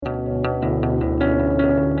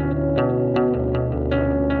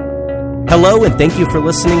Hello, and thank you for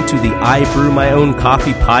listening to the I Brew My Own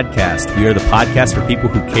Coffee podcast. We are the podcast for people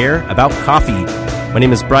who care about coffee. My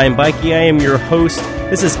name is Brian Bikey. I am your host.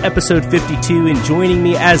 This is episode 52, and joining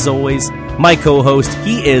me, as always, my co-host.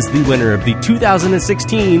 He is the winner of the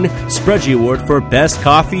 2016 Sprudgie Award for Best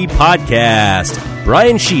Coffee Podcast,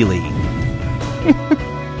 Brian Sheely.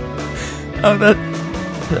 Oh,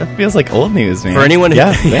 that feels like old news, man. For anyone who...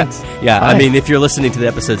 Yeah. I mean, if you're listening to the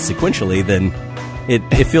episode sequentially, then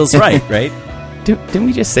it feels right, right? Didn't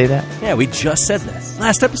we just say that? Yeah, we just said that.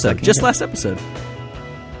 Last episode. Last episode.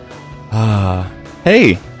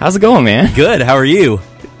 Hey, how's it going, man? Good. How are you?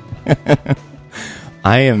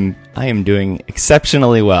 I am doing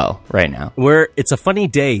exceptionally well right now. It's a funny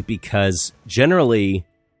day because generally,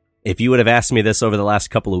 if you would have asked me this over the last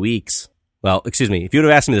couple of weeks, if you would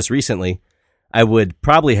have asked me this recently, I would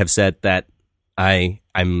probably have said that I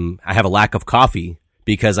have a lack of coffee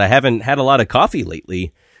because I haven't had a lot of coffee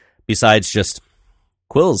lately, besides just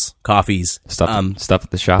Quill's coffees. Stuff at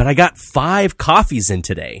the shop. But I got 5 coffees in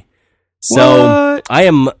today. So what? I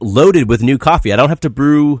am loaded with new coffee. I don't have to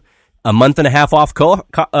brew a month and a half off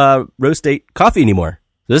roast date coffee anymore.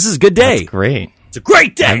 So this is a good day. That's great. It's a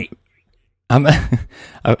great day.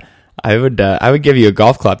 I would give you a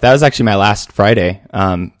golf clap. That was actually my last Friday.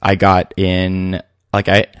 I got in,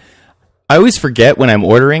 I always forget when I'm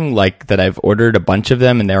ordering, that I've ordered a bunch of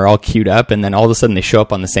them and they're all queued up, and then all of a sudden they show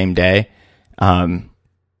up on the same day.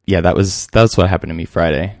 That was what happened to me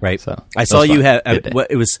Friday. Right. So I saw you have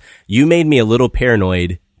you made me a little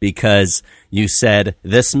paranoid because you said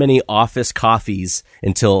this many office coffees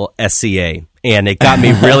until SCA, and it got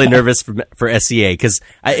me really nervous for SCA because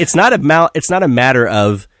it's not a matter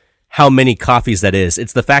of how many coffees that is.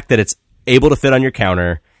 It's the fact that it's able to fit on your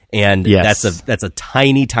counter, and yes. that's a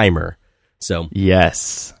tiny timer. So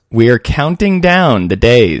yes, we are counting down the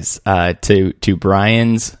days to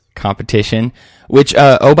Brian's competition, which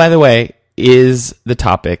by the way, is the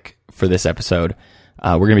topic for this episode.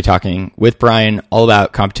 We're going to be talking with Brian all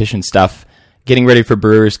about competition stuff, getting ready for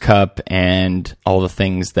Brewers Cup, and all the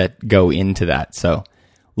things that go into that. So,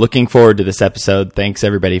 looking forward to this episode. Thanks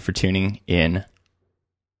everybody for tuning in.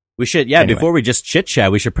 We should, before we just chit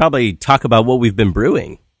chat, we should probably talk about what we've been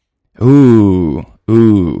brewing. Ooh,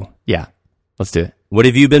 yeah. Let's do it. What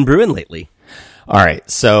have you been brewing lately? All right.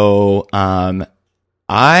 So, I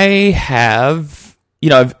have,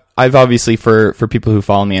 I've obviously, for people who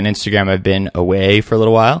follow me on Instagram, I've been away for a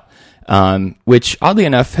little while, which oddly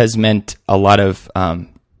enough has meant a lot of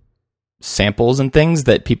samples and things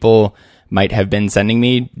that people might have been sending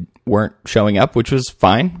me weren't showing up, which was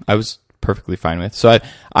fine. I was perfectly fine with. So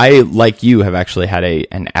I like you, have actually had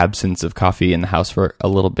an absence of coffee in the house for a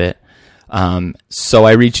little bit. So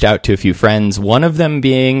I reached out to a few friends, one of them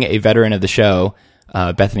being a veteran of the show,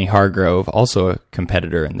 Bethany Hargrove, also a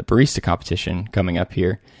competitor in the barista competition coming up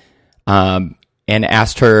here, and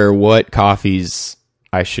asked her what coffees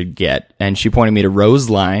I should get. And she pointed me to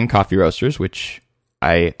Roseline Coffee Roasters, which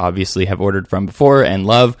I obviously have ordered from before and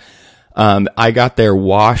love. I got their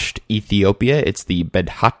washed Ethiopia. It's the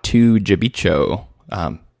Bedhatu Jabicho.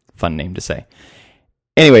 Fun name to say.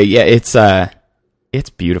 Anyway, yeah, it's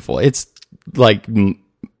beautiful. It's like,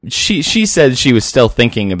 she said she was still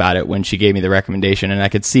thinking about it when she gave me the recommendation, and I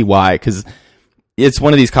could see why, because it's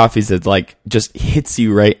one of these coffees that just hits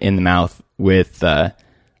you right in the mouth with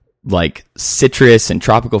citrus and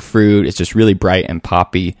tropical fruit. It's just really bright and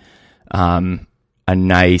poppy. A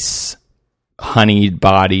nice honeyed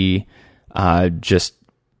body, just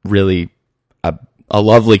really a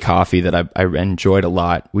lovely coffee that I enjoyed a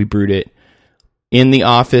lot. We brewed it in the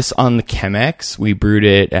office on the Chemex. We brewed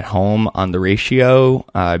it at home on the Ratio.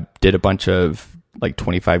 Did a bunch of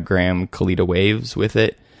 25 gram Kalita waves with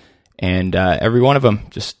it, and every one of them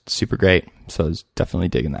just super great. So I was definitely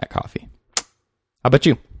digging that coffee. How about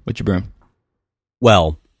you? What you brewing?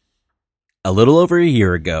 Well, a little over a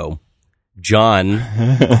year ago, John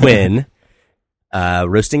Quinn,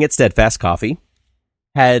 roasting at Steadfast Coffee,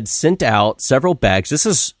 had sent out several bags.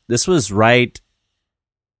 This was right,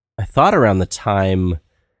 I thought, around the time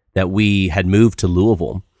that we had moved to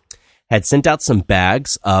Louisville. Had sent out some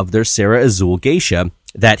bags of their Serra Azul Geisha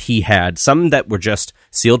that he had. Some that were just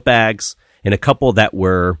sealed bags, and a couple that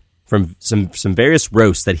were from some various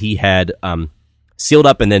roasts that he had sealed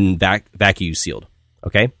up and then vacuum sealed.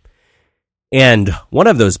 Okay? And one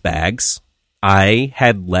of those bags I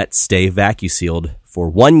had let stay vacuum sealed for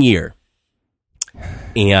 1 year.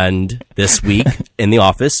 And this week in the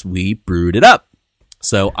office, we brewed it up.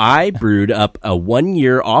 So I brewed up a 1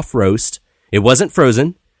 year off roast. It wasn't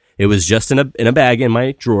frozen. It was just in a bag in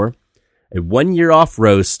my drawer. A 1 year off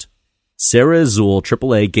roast Serra Azul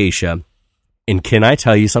AAA Geisha And can I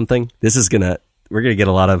tell you something? We're gonna get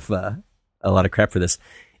a lot of crap for this.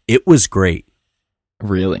 It was great.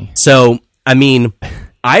 Really? So, I mean,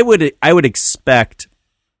 I would expect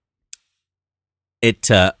it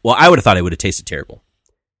to, well, I would have thought it would have tasted terrible.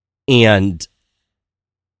 And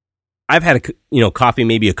I've had coffee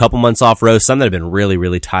maybe a couple months off roast, some that have been really,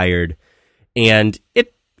 really tired, and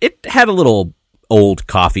it had a little old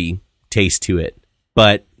coffee taste to it.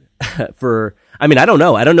 But I don't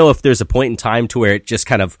know. I don't know if there's a point in time to where it just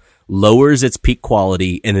kind of lowers its peak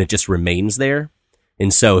quality and it just remains there.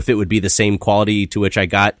 And so if it would be the same quality to which I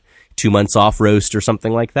got 2 months off roast or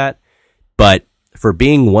something like that. But for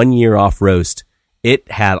being 1 year off roast,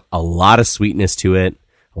 it had a lot of sweetness to it,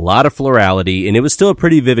 a lot of florality, and it was still a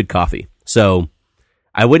pretty vivid coffee. So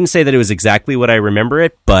I wouldn't say that it was exactly what I remember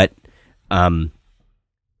it, but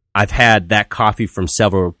I've had that coffee from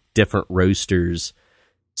several different roasters.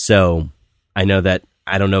 So I know that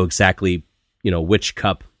I don't know exactly, which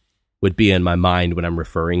cup would be in my mind when I'm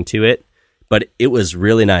referring to it, but it was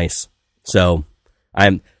really nice. So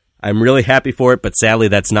I'm really happy for it, but sadly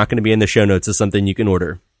that's not going to be in the show notes as something you can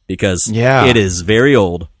order because it is very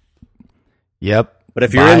old. Yep. But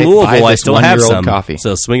if you're in Louisville, I still have some coffee.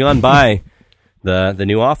 So swing on by the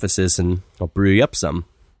new offices and I'll brew you up some.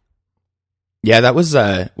 Yeah, that was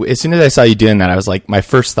as soon as I saw you doing that, I was like, my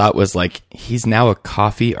first thought was like, he's now a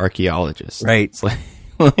coffee archaeologist. Right. It's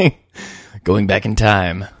like going back in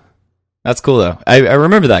time. That's cool though. I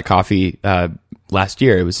remember that coffee last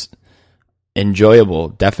year. It was enjoyable,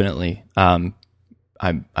 definitely.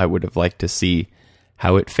 I would have liked to see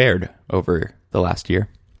how it fared over the last year.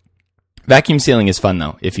 Vacuum sealing is fun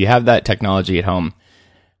though. If you have that technology at home,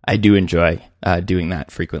 I do enjoy doing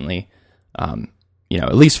that frequently.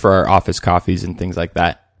 At least for our office coffees and things like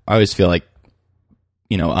that. I always feel like,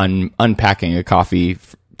 unpacking a coffee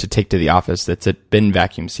to take to the office that's been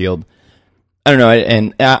vacuum sealed. I don't know,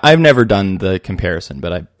 and I've never done the comparison,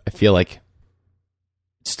 but I feel like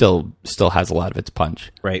it still has a lot of its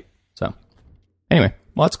punch. Right. So, anyway,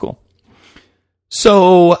 well, that's cool.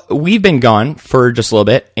 So, we've been gone for just a little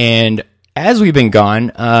bit, and as we've been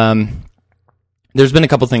gone, there's been a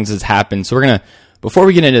couple things that's happened. So, before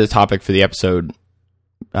we get into the topic for the episode,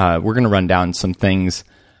 we're going to run down some things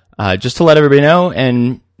just to let everybody know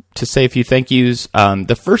and to say a few thank yous.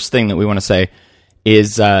 The first thing that we want to say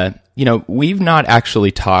is, we've not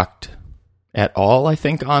actually talked at all, I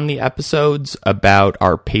think, on the episodes about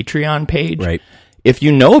our Patreon page. Right. If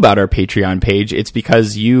you know about our Patreon page, it's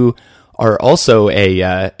because you are also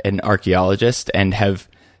an archaeologist and have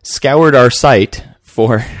scoured our site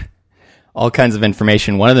for all kinds of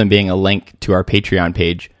information, one of them being a link to our Patreon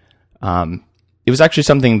page. It was actually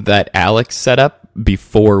something that Alex set up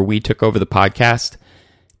before we took over the podcast,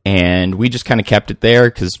 and we just kind of kept it there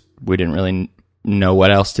because we didn't really know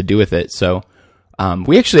what else to do with it. So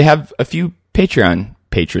we actually have a few Patreon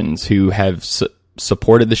patrons who have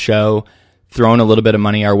supported the show, thrown a little bit of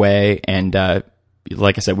money our way, and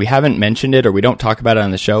like I said, we haven't mentioned it or we don't talk about it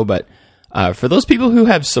on the show, but for those people who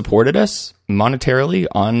have supported us monetarily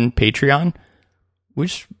on Patreon, we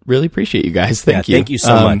just really appreciate you guys. Thank you. Thank you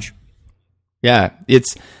so much. Yeah,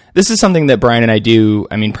 this is something that Brian and I do.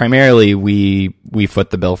 I mean, primarily we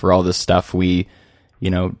foot the bill for all this stuff. We,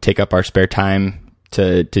 take up our spare time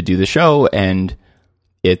to do the show, and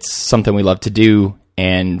it's something we love to do.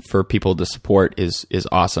 And for people to support is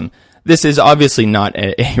awesome. This is obviously not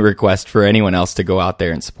a request for anyone else to go out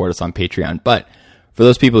there and support us on Patreon, but for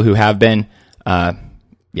those people who have been,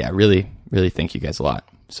 really, really thank you guys a lot.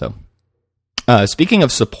 So, speaking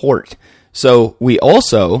of support. So we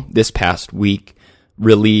also, this past week,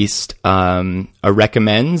 released a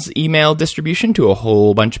recommends email distribution to a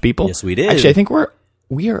whole bunch of people. Yes, we did. Actually, I think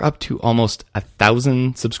we are up to almost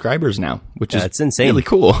 1,000 subscribers now, which is it's insane. Really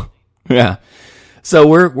cool. Yeah. So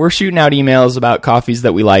we're shooting out emails about coffees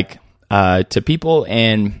that we like to people,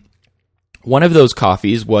 and one of those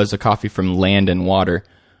coffees was a coffee from Land and Water.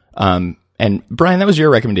 And Brian, that was your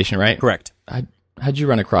recommendation, right? Correct. How'd you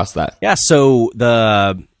run across that? Yeah, so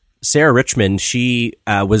the Sarah Richmond, she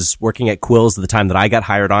was working at Quills at the time that I got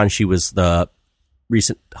hired on. She was the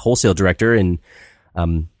recent wholesale director, and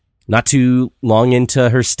not too long into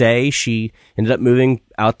her stay, she ended up moving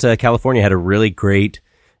out to California, had a really great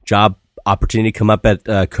job opportunity come up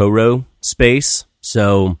at Coro Space.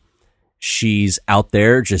 So she's out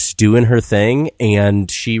there just doing her thing, and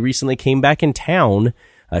she recently came back in town.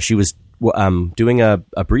 She was doing a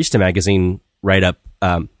barista magazine write-up,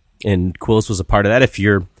 and Quills was a part of that. If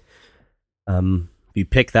you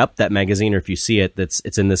picked up that magazine, or if you see it,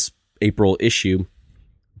 it's in this April issue.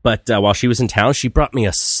 But while she was in town, she brought me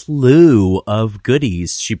a slew of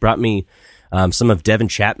goodies. She brought me some of Devin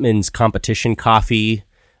Chapman's competition coffee,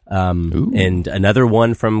 and another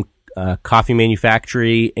one from Coffee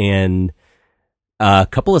Manufactory, and a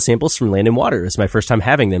couple of samples from Land and Water. It's my first time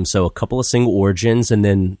having them, so a couple of single origins, and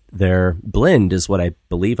then their blend is what I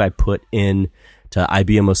believe I put in to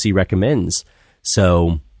IBMOC recommends.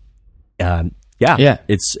 So, it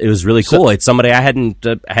was really cool. It's somebody I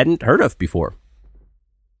hadn't heard of before.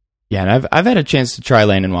 Yeah, and I've had a chance to try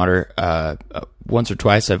Land and Water once or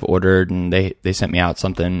twice. I've ordered, and they sent me out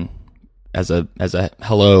something as a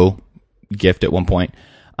hello gift at one point.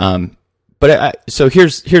 So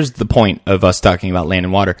here's the point of us talking about Land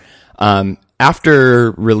and Water.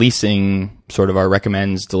 After releasing sort of our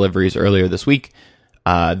recommends deliveries earlier this week,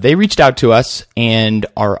 they reached out to us and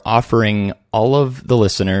are offering all of the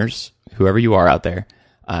listeners, whoever you are out there,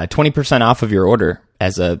 20% off of your order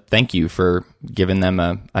as a thank you for giving them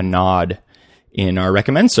a nod in our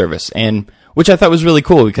recommend service, and which I thought was really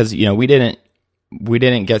cool because, you know, we didn't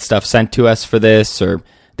get stuff sent to us for this, or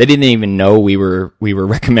they didn't even know we were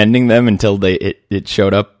recommending them until it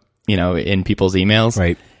showed up, you know, in people's emails.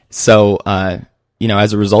 Right. So, you know,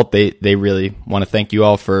 as a result, they really want to thank you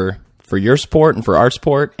all for your support and for our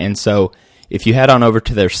support. And so if you head on over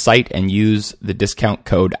to their site and use the discount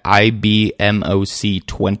code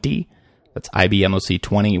IBMOC20, that's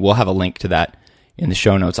IBMOC20, we'll have a link to that in the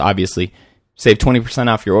show notes, obviously. Save 20%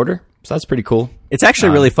 off your order. So that's pretty cool. It's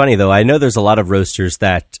actually really funny, though. I know there's a lot of roasters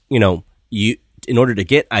that, you know, in order to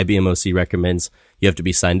get IBMOC recommends, you have to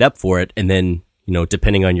be signed up for it. And then, you know,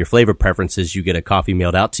 depending on your flavor preferences, you get a coffee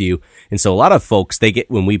mailed out to you. And so a lot of folks, they get,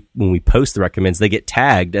 when we post the recommends, they get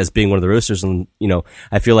tagged as being one of the roasters. And, you know,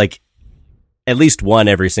 I feel like at least one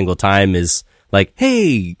every single time is like,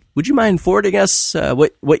 hey, would you mind forwarding us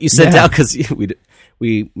what you sent out? Because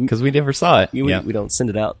we never saw it. We don't send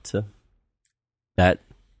it out to that.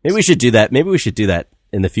 Maybe we should do that. Maybe we should do that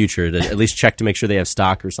in the future to at least check to make sure they have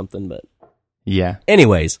stock or something. But yeah.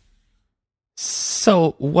 Anyways.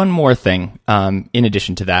 So one more thing, in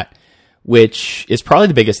addition to that, which is probably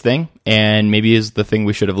the biggest thing and maybe is the thing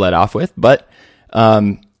we should have led off with. But,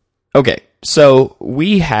 okay. So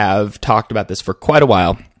we have talked about this for quite a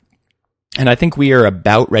while, and I think we are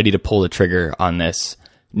about ready to pull the trigger on this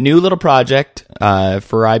new little project,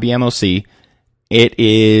 for IBMOC. It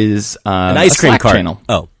is, an ice cream cart channel.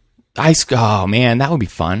 Oh, man, that would be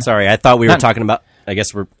fun. Sorry, I thought we were talking about. I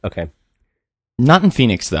guess we're okay. Not in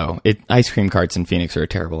Phoenix though. Ice cream carts in Phoenix are a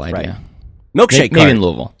terrible idea. Right. Milkshake cart. Maybe in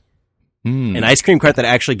Louisville. An ice cream cart that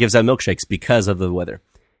actually gives out milkshakes because of the weather.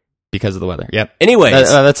 Because of the weather. Yep. Anyways,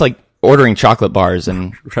 that's like ordering chocolate bars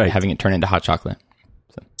and having it turn into hot chocolate.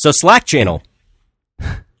 So Slack channel.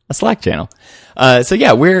 A Slack channel. So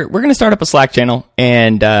yeah, we're going to start up a Slack channel,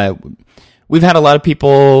 and we've had a lot of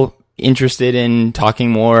people interested in talking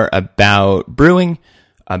more about brewing,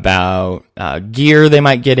 about gear they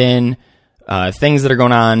might get in, things that are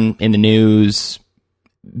going on in the news,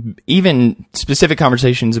 even specific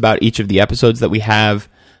conversations about each of the episodes that we have,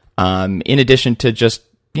 in addition to just,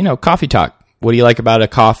 you know, coffee talk. What do you like about a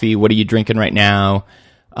coffee? What are you drinking right now?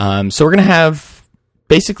 So we're going to have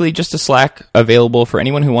basically just a Slack available for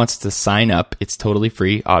anyone who wants to sign up. It's totally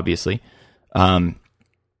free, obviously. And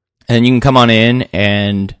you can come on in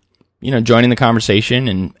and, you know, join in the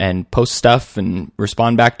conversation and post stuff and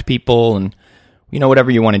respond back to people and, you know,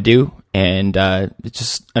 whatever you want to do. And it's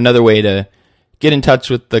just another way to get in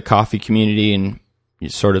touch with the coffee community and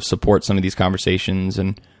sort of support some of these conversations.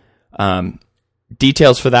 And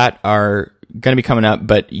details for that are going to be coming up,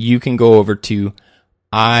 but you can go over to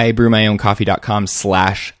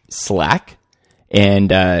ibrewmyowncoffee.com/Slack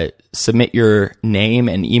and submit your name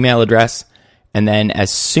and email address. And then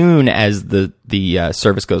as soon as the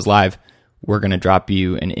service goes live, we're going to drop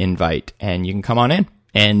you an invite and you can come on in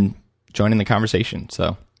and join in the conversation.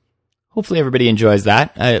 So hopefully everybody enjoys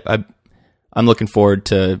that. I'm looking forward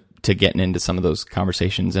to getting into some of those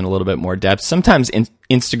conversations in a little bit more depth. Sometimes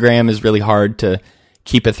Instagram is really hard to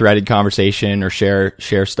keep a threaded conversation or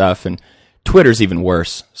share stuff, and Twitter's even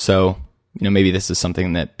worse. So, you know, maybe this is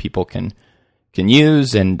something that people can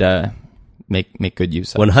use and make good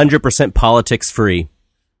use of. 100% politics free.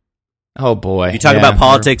 Oh boy. You talk about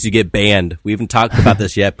politics, you get banned. We haven't talked about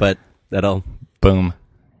this yet, but that'll boom.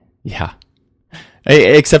 Yeah.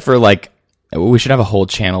 Except for, like, we should have a whole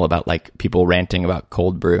channel about, like, people ranting about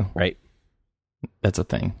cold brew. Right. That's a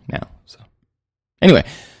thing now. So anyway,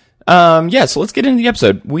 so let's get into the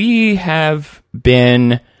episode. We have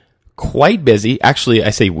been quite busy. Actually,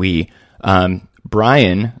 I say we.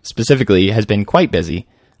 Brian specifically has been quite busy,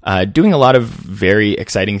 doing a lot of very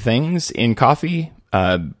exciting things in coffee,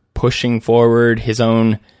 pushing forward his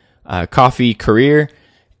own coffee career.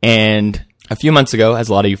 And a few months ago, as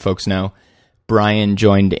a lot of you folks know, Brian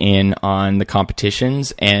joined in on the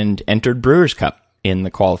competitions and entered Brewers Cup in the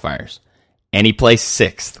qualifiers. And he placed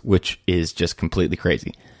 6th, which is just completely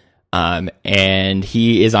crazy. And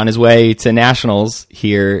he is on his way to nationals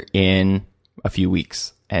here in a few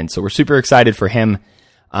weeks. And so we're super excited for him.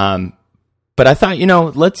 But I thought,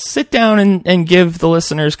 let's sit down and give the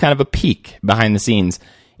listeners kind of a peek behind the scenes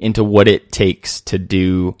into what it takes to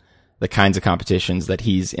do the kinds of competitions that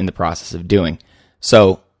he's in the process of doing.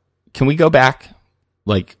 So can we go back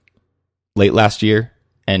like late last year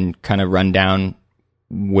and kind of run down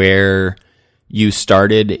where you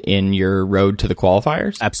started in your road to the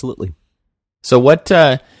qualifiers? Absolutely. So what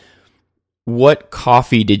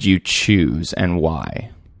coffee did you choose and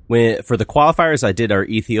why? For the qualifiers, I did our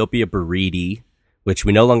Ethiopia Baridi, which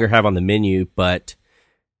we no longer have on the menu, but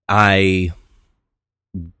I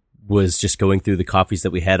was just going through the coffees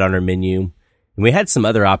that we had on our menu. And we had some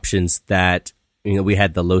other options that, we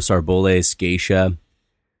had the Los Arboles Geisha,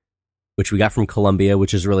 which we got from Colombia,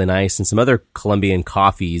 which is really nice, and some other Colombian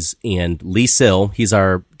coffees. And Lee Sill, he's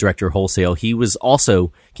our director of wholesale, he was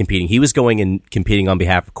also competing. He was going and competing on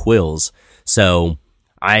behalf of Quills. So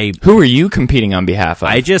Who are you competing on behalf of?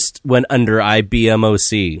 I just went under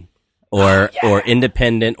IBMOC or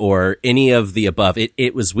independent or any of the above.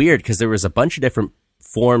 It was weird because there was a bunch of different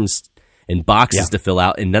forms and boxes to fill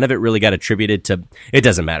out, and none of it really got attributed to. It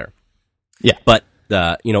doesn't matter. Yeah, but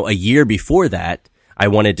a year before that, I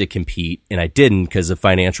wanted to compete and I didn't because of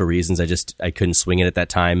financial reasons. I couldn't swing it at that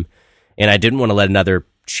time, and I didn't want to let another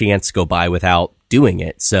chance go by without doing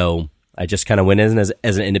it. So I just kind of went in as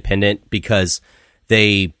an independent because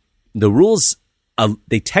the rules,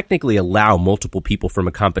 they technically allow multiple people from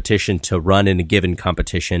a competition to run in a given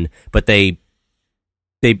competition, but they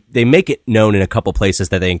make it known in a couple places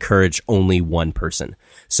that they encourage only one person.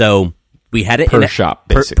 So we had it per shop,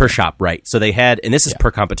 basically. Per shop, right. So they had, and this is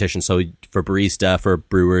per competition. So for barista, for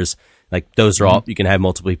brewers, like those are all, you can have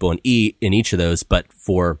multiple people in each of those, but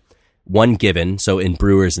for one given, so in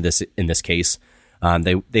brewers in this case,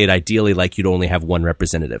 they'd ideally like you to only have one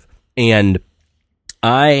representative. And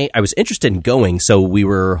I was interested in going, so we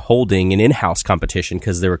were holding an in-house competition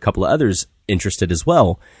because there were a couple of others interested as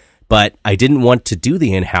well. But I didn't want to do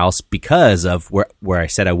the in-house because of where I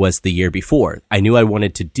said I was the year before. I knew I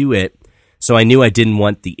wanted to do it, so I knew I didn't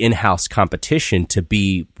want the in-house competition to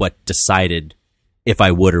be what decided if I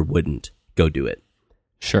would or wouldn't go do it.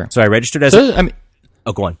 Sure. So I registered as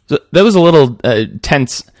go on. So that was a little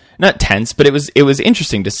tense, not tense, but it was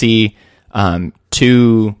interesting to see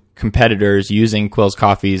two competitors using Quills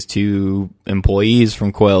coffees to employees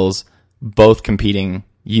from Quills, both competing,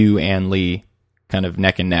 you and Lee, kind of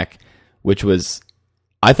neck and neck, which was,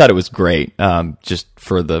 I thought it was great, just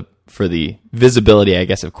for the visibility, I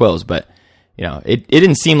guess, of Quills. But it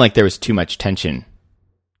didn't seem like there was too much tension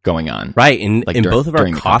going on, right? And both of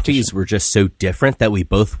our coffees were just so different that we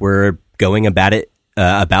both were going about it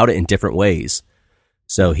in different ways.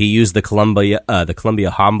 So he used the Colombia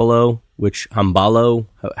Hambalo,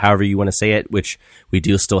 however you want to say it, which we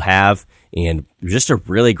do still have, and just a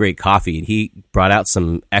really great coffee. And he brought out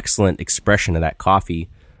some excellent expression of that coffee.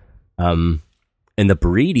 And the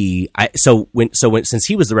Baridi, since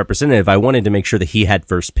he was the representative, I wanted to make sure that he had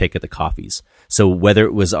first pick of the coffees. So whether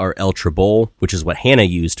it was our El Trebol, which is what Hannah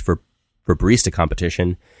used for barista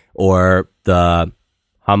competition, or the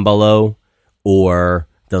Hambalo, or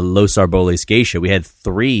the Los Arboles Geisha, we had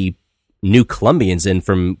 3 new Colombians in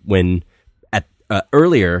from when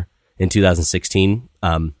earlier in 2016.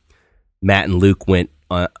 Matt and Luke went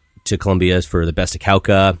to Colombia for the Best of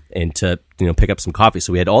Cauca and to pick up some coffee.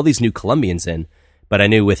 So we had all these new Colombians in, but I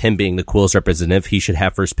knew with him being the Quills representative, he should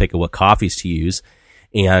have first pick of what coffees to use.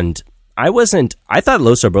 And I thought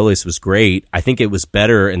Los Arboles was great. I think it was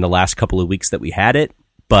better in the last couple of weeks that we had it,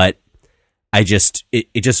 but it just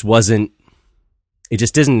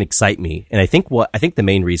didn't excite me. And I think the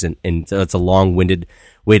main reason, and so it's a long-winded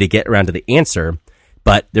way to get around to the answer,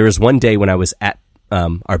 but there was one day when I was at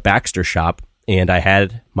our Baxter shop, and I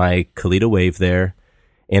had my Kalita Wave there,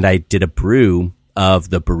 and I did a brew of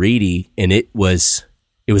the Baridi, and it was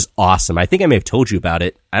awesome. I think I may have told you about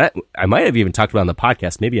it. I might have even talked about it on the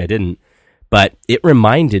podcast. Maybe I didn't, but it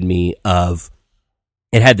reminded me of.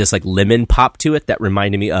 It had this like lemon pop to it that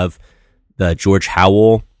reminded me of the George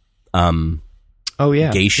Howell.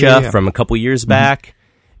 Geisha from a couple years back,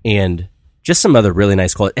 and just some other really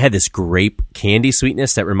nice quality. It had this grape candy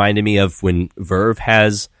sweetness that reminded me of when Verve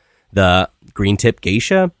has the green tip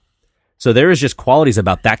geisha. So there was just qualities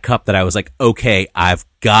about that cup that I was like, okay, I've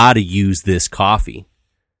got to use this coffee.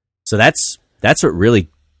 So that's what really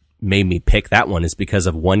made me pick that one, is because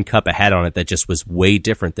of one cup I had on it that just was way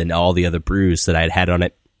different than all the other brews that I had on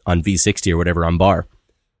it on V60 or whatever on bar.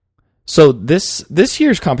 So this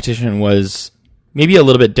year's competition was maybe a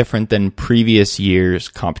little bit different than previous years'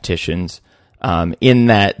 competitions, in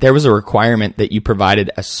that there was a requirement that you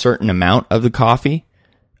provided a certain amount of the coffee.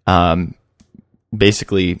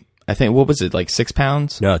 Basically, I think, what was it, like 6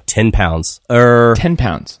 pounds? No, 10 pounds. 10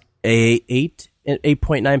 pounds.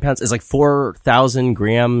 8.9 pounds. It's like 4,000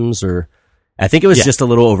 grams, or I think it was just a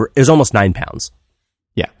little over. It was almost 9 pounds.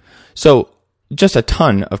 Yeah. So just a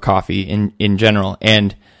ton of coffee in general.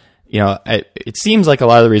 And, it seems like a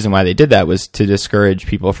lot of the reason why they did that was to discourage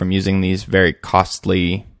people from using these very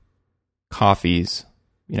costly coffees,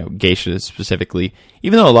 geishas specifically,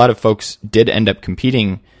 even though a lot of folks did end up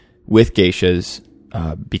competing with geishas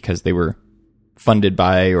because they were funded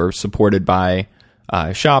by or supported by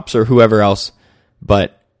shops or whoever else.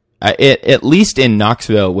 But at least in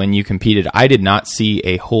Knoxville, when you competed, I did not see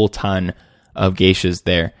a whole ton of geishas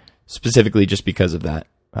there, specifically just because of that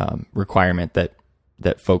requirement that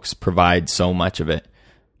folks provide so much of it.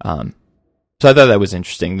 So I thought that was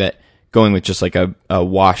interesting, that going with just like a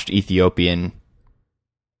washed Ethiopian,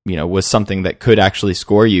 was something that could actually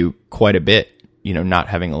score you quite a bit, not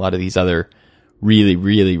having a lot of these other really,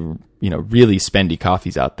 really, really spendy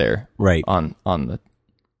coffees out there, right, on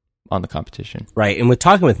the competition. Right. And with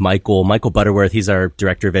talking with Michael Butterworth, he's our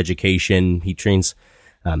director of education. He trains,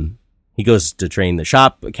 he goes to train the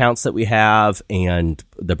shop accounts that we have and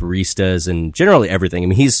the baristas and generally everything. I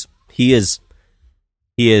mean, he is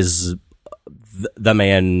the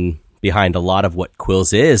man behind a lot of what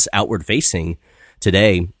Quills is outward facing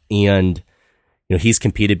today. And, he's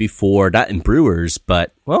competed before, not in brewers,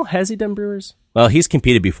 but, well, has he done brewers? Well, he's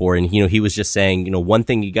competed before. And, he was just saying, one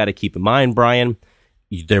thing you got to keep in mind, Brian,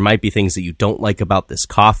 there might be things that you don't like about this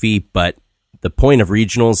coffee, but the point of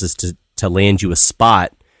regionals is to land you a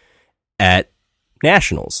spot at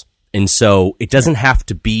nationals. And so it doesn't have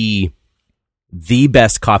to be the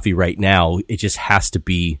best coffee right now. It just has to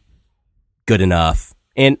be good enough.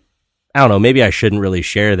 And I don't know, maybe I shouldn't really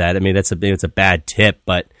share that. I mean, it's a bad tip,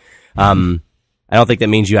 but I don't think that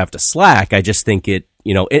means you have to slack. I just think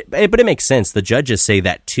but it makes sense. The judges say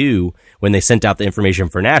that too when they sent out the information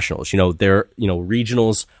for nationals.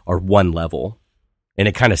 Regionals are one level, and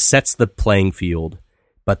it kind of sets the playing field.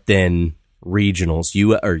 But then regionals,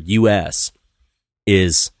 US,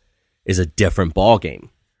 is a different ball game.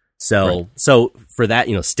 So right. So for that,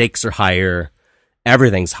 stakes are higher,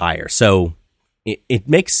 everything's higher. So it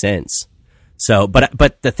makes sense. So,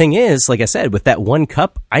 but the thing is, like I said, with that one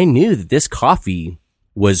cup, I knew that this coffee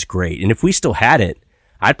was great, and if we still had it,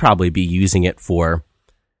 I'd probably be using it for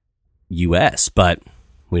US, but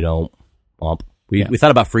we don't. We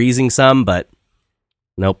thought about freezing some, but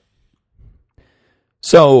nope.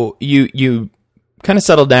 So you kind of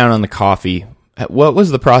settled down on the coffee. What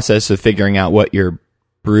was the process of figuring out what your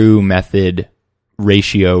brew method,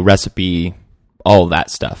 ratio, recipe, all of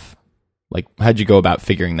that stuff? Like, how'd you go about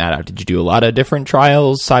figuring that out? Did you do a lot of different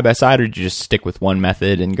trials side by side, or did you just stick with one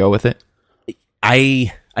method and go with it?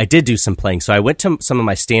 I did do some playing. So I went to some of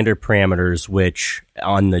my standard parameters, which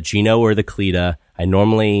on the Gino or the Cleta, I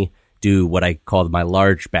normally do what I call my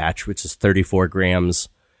large batch, which is 34 grams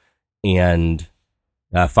and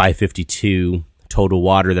 552 total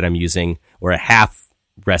water that I'm using, or a half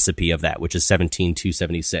recipe of that, which is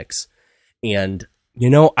 17,276. And,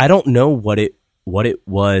 I don't know what it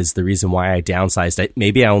was, the reason why I downsized.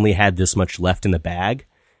 Maybe I only had this much left in the bag,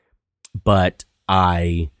 but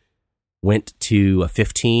I went to a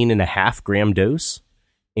 15.5 gram dose,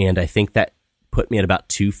 and I think that put me at about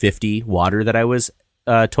 250 water that I was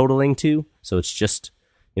totaling to. So it's just,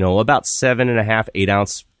 about 7.5, 8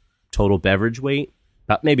 ounce total beverage weight,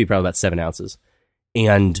 probably about 7 ounces.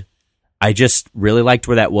 And I just really liked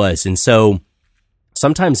where that was. And so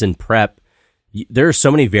sometimes in prep, there are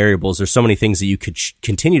so many variables, there's so many things that you could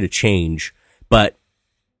continue to change, but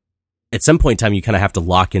at some point in time, you kind of have to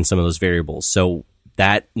lock in some of those variables. So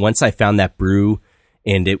that once I found that brew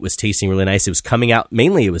and it was tasting really nice, it was coming out,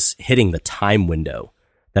 mainly it was hitting the time window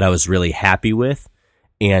that I was really happy with.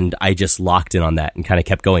 And I just locked in on that and kind of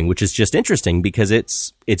kept going, which is just interesting because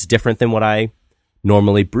it's different than what I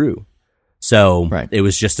normally brew. So right. It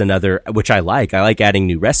was just another, which I like adding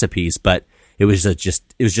new recipes, but it was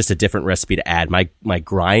just a different recipe to add. My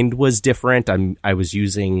grind was different. I was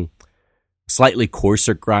using slightly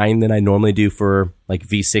coarser grind than I normally do for like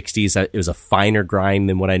V60s. It was a finer grind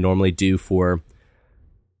than what I normally do for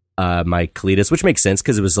my Cletus, which makes sense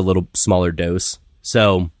because it was a little smaller dose.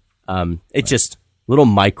 So it's just little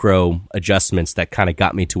micro adjustments that kind of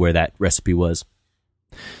got me to where that recipe was.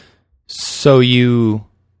 So you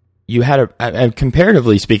had a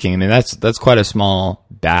comparatively speaking, I mean, that's quite a small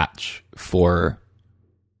batch for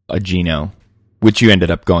a Gino, which you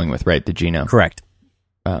ended up going with, right? The Gino. Correct.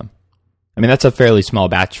 I mean, that's a fairly small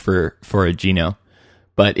batch for a Gino,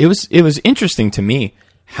 but it was interesting to me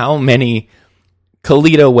how many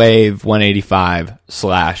Kalita Wave 185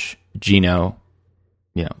 / Gino,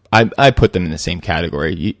 I put them in the same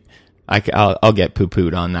category. I'll get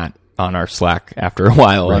poo-pooed on that on our Slack after a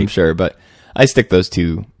while, right. I'm sure, but I stick those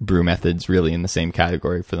two brew methods really in the same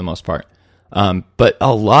category for the most part. But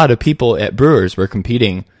a lot of people at Brewers were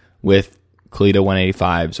competing with Kalita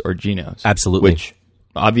 185s or Ginos. Absolutely. Which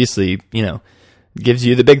obviously, gives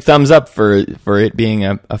you the big thumbs up for it being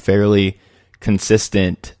a fairly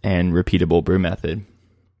consistent and repeatable brew method.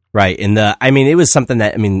 Right. And it was something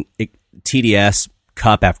that, TDS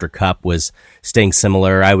cup after cup was staying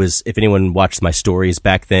similar. if anyone watched my stories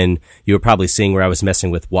back then, you were probably seeing where I was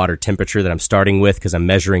messing with water temperature that I'm starting with because I'm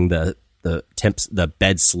measuring the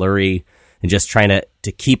bed slurry and just trying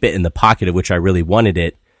to keep it in the pocket of which I really wanted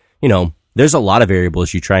it. There's a lot of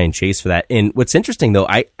variables you try and chase for that. And what's interesting, though,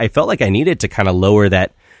 I felt like I needed to kind of lower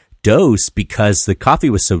that dose because the coffee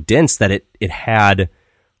was so dense that it had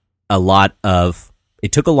a lot of...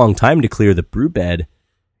 It took a long time to clear the brew bed.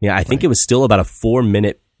 Yeah, I think it was still about a 4 to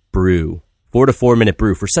 4 minute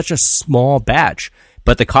brew for such a small batch.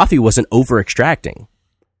 But the coffee wasn't over-extracting.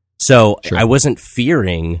 So sure. I wasn't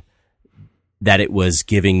fearing that it was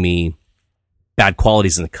giving me bad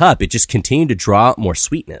qualities in the cup. It just continued to draw out more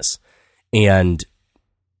sweetness. And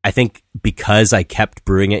I think because I kept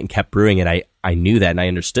brewing it, I knew that and I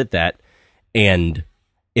understood that. And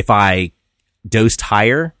if I dosed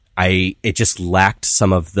higher, it just lacked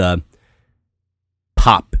some of the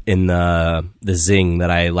pop in the zing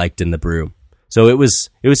that I liked in the brew. So it was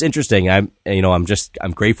interesting. I'm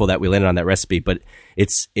grateful that we landed on that recipe, but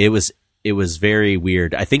it was very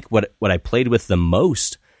weird. I think what I played with the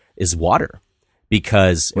most is water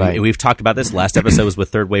because we've talked about this. Last episode was with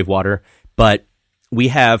Third Wave Water. But we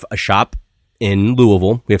have a shop in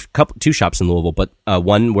Louisville. We have two shops in Louisville, but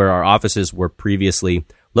one where our offices were previously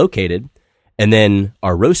located. And then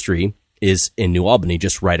our roastery is in New Albany,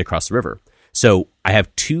 just right across the river. So I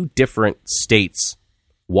have two different states'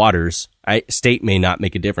 waters. State may not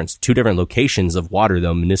make a difference. Two different locations of water,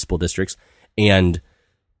 though, municipal districts. And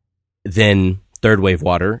then Third Wave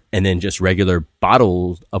Water, and then just regular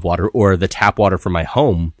bottles of water or the tap water from my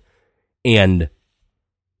home. And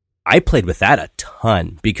I played with that a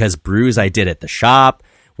ton because brews I did at the shop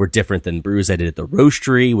were different than brews I did at the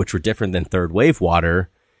roastery, which were different than Third Wave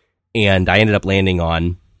Water. And I ended up landing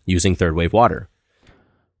on using Third Wave Water.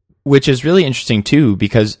 Which is really interesting too,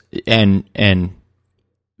 because, and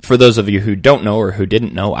for those of you who don't know or who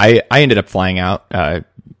didn't know, I ended up flying out,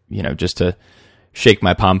 just to shake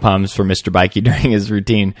my pom-poms for Mr. Bikey during his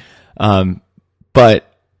routine.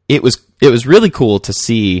 But it was really cool to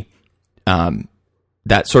see,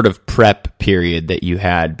 that sort of prep period that you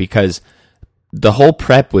had, because the whole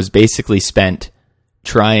prep was basically spent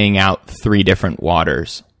trying out 3 different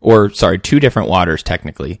waters, 2 different waters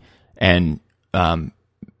technically. And,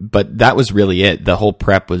 but that was really it. The whole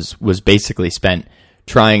prep was basically spent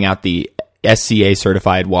trying out the SCA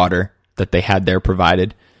certified water that they had there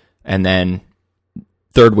provided. And then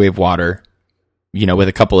Third Wave Water, with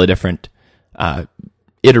a couple of different,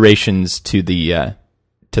 iterations to the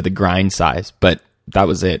grind size, but that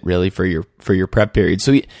was it really for your prep period.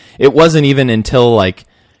 So it wasn't even until like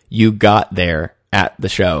you got there at the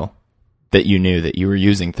show that you knew that you were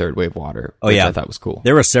using Third Wave Water. Oh yeah, I thought was cool.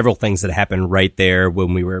 There were several things that happened right there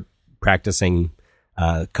when we were practicing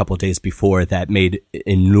a couple of days before that made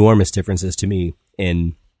enormous differences to me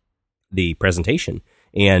in the presentation.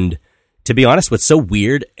 And to be honest, what's so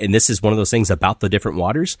weird, and this is one of those things about the different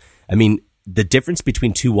waters, the difference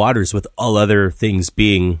between 2 waters with all other things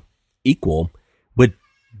being equal would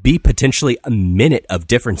be potentially a minute of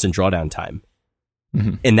difference in drawdown time.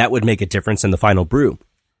 Mm-hmm. And that would make a difference in the final brew,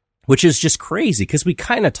 which is just crazy because we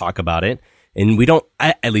kind of talk about it and we don't,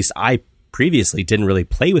 at least I previously didn't really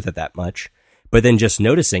play with it that much, but then just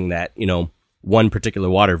noticing that, one particular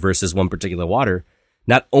water versus one particular water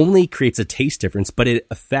not only creates a taste difference, but it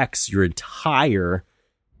affects your entire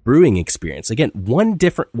brewing experience. Again,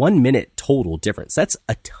 1 minute total difference. That's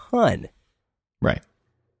a ton. Right.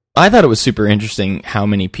 I thought it was super interesting how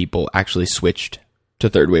many people actually switched to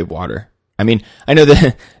Third Wave Water. I know that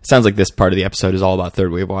it sounds like this part of the episode is all about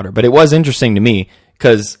Third Wave Water, but it was interesting to me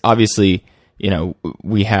because obviously,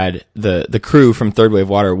 we had the crew from Third Wave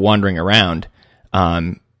Water wandering around,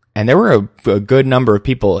 and there were a good number of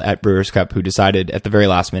people at Brewers Cup who decided at the very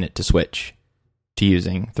last minute to switch to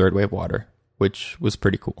using Third Wave Water, which was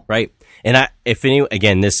pretty cool. Right. And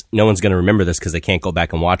no one's going to remember this because they can't go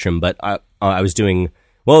back and watch them, but I was doing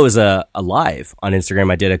Well, it was a live on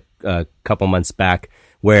Instagram I did a couple months back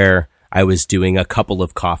where I was doing a couple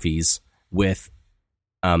of coffees with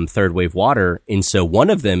Third Wave Water. And so one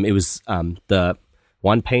of them, it was the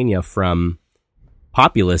Juan Pena from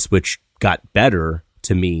Populous, which got better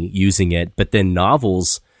to me using it. But then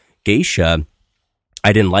Novel's Geisha,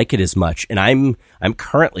 I didn't like it as much. And I'm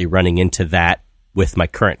currently running into that with my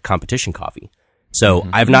current competition coffee. So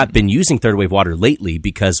I've not been using Third Wave Water lately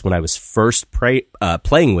because when I was first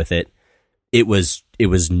playing with it, it was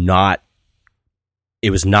not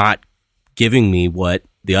giving me what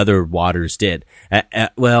the other waters did.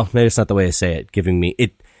 Well, maybe it's not the way I say it. Giving me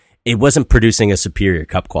it wasn't producing a superior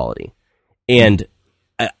cup quality. And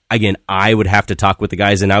again, I would have to talk with the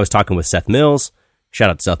guys, and I was talking with Seth Mills. Shout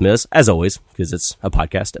out to Seth Mills, as always, because it's a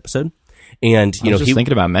podcast episode. And I was just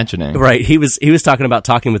thinking about mentioning, right? He was talking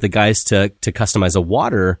with the guys to customize a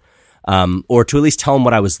water, or to at least tell them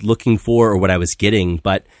what I was looking for or what I was getting.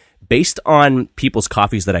 But based on people's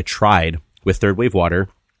coffees that I tried with Third Wave Water,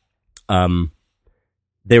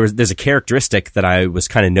 there's a characteristic that I was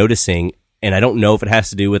kind of noticing, and I don't know if it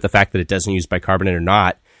has to do with the fact that it doesn't use bicarbonate or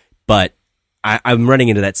not, but I'm running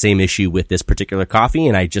into that same issue with this particular coffee,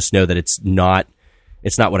 and I just know that it's not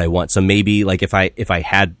what I want. So maybe like if I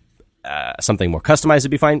had something more customized,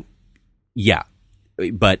 it'd be fine. Yeah,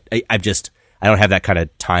 but I don't have that kind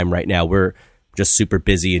of time right now. We're just super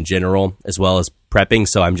busy in general, as well as prepping.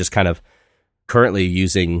 So I'm just kind of currently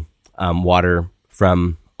using water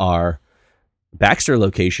from our Baxter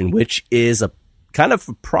location, which is a kind of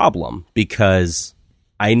a problem because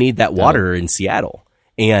I need that water in Seattle,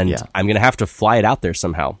 and I'm going to have to fly it out there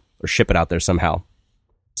somehow or ship it out there somehow.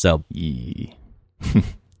 So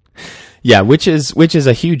yeah, which is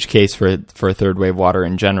a huge case for Third Wave Water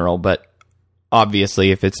in general, but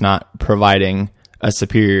obviously if it's not providing a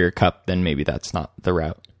superior cup, then maybe that's not the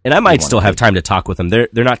route. And I might still have time to talk with them. They're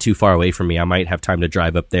not too far away from me. I might have time to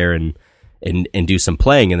drive up there and do some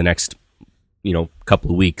playing in the next,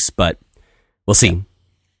 couple of weeks, but we'll see.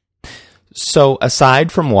 So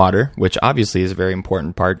aside from water, which obviously is a very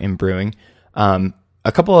important part in brewing,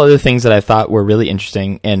 a couple other things that I thought were really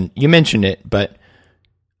interesting, and you mentioned it, but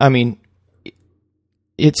I mean,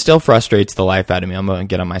 it still frustrates the life out of me. I'm going to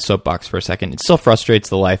get on my soapbox for a second. It still frustrates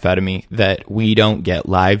the life out of me that we don't get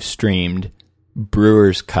live streamed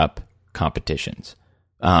Brewers Cup competitions.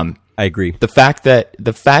 I agree. The fact that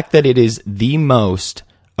it is the most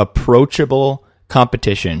approachable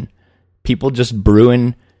competition, people just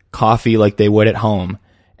brewing coffee like they would at home,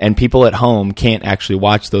 and people at home can't actually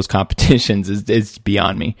watch those competitions is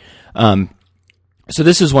beyond me. So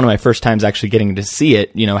this is one of my first times actually getting to see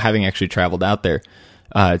it, having actually traveled out there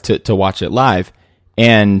to watch it live.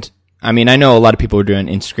 And I mean, I know a lot of people are doing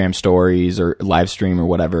Instagram stories or live stream or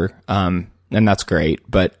whatever, and that's great.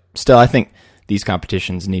 But still, I think these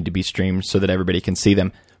competitions need to be streamed so that everybody can see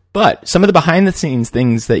them. But some of the behind the scenes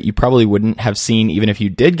things that you probably wouldn't have seen even if you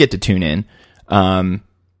did get to tune in,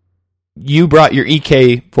 you brought your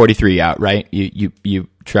EK43 out, right? You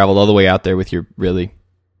traveled all the way out there with your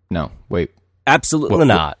Absolutely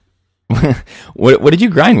not. What did you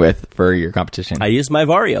grind with for your competition? I used my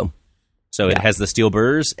Vario. So it has the steel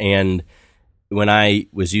burrs, and when I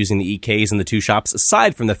was using the EKs in the two shops,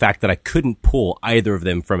 aside from the fact that I couldn't pull either of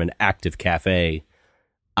them from an active cafe,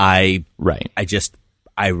 I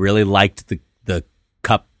really liked the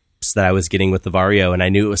cups that I was getting with the Vario, and I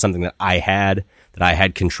knew it was something that I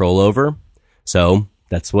had control over. So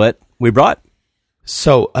that's what we brought.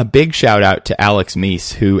 So a big shout out to Alex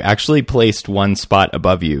Meese, who actually placed one spot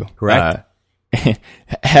above you. Correct.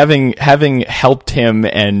 Having helped him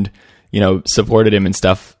and supported him and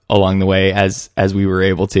stuff along the way as we were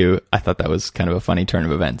able to, I thought that was kind of a funny turn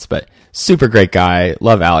of events. But super great guy,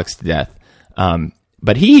 love Alex to death.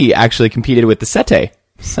 But he actually competed with the Sete.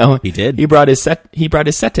 So he did. He brought his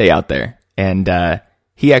Sete out there, and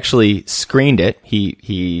he actually screened it.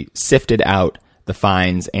 He sifted out the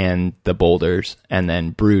fines and the boulders, and then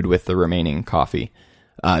brewed with the remaining coffee.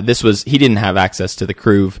 He didn't have access to the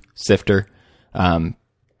Kruve sifter, so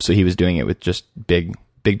he was doing it with just big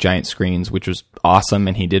giant screens, which was awesome,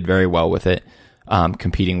 and he did very well with it,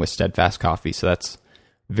 competing with Steadfast Coffee. So that's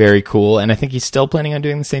very cool, and I think he's still planning on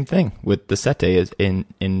doing the same thing with the Sete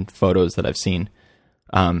in photos that I've seen.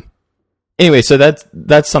 Anyway, so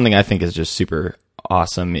that's something I think is just super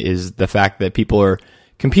awesome, is the fact that people are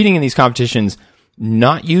competing in these competitions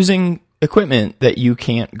not using equipment that you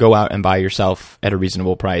can't go out and buy yourself at a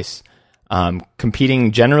reasonable price,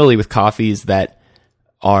 competing generally with coffees that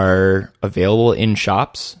are available in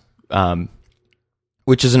shops,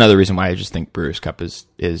 which is another reason why I just think Brewers Cup is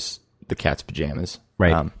the cat's pajamas.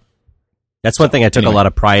 Right. That's one thing I took a lot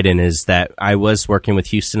of pride in, is that I was working with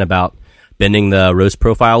Houston about bending the roast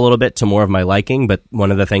profile a little bit to more of my liking. But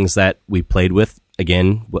one of the things that we played with,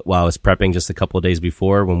 again, while I was prepping just a couple of days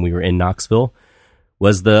before when we were in Knoxville,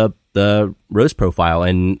 was the roast profile.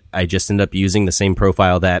 And I just ended up using the same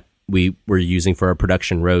profile that we were using for our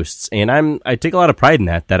production roasts. And I take a lot of pride in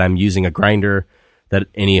that I'm using a grinder that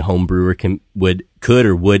any home brewer could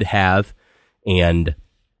or would have. And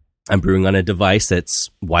I'm brewing on a device that's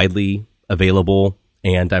widely available,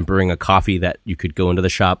 and I'm brewing a coffee that you could go into the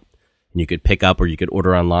shop and you could pick up or you could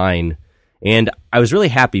order online. And I was really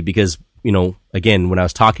happy because, again, when I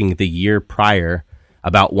was talking the year prior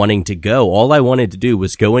about wanting to go, all I wanted to do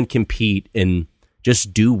was go and compete and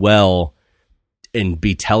just do well and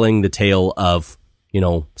be telling the tale of,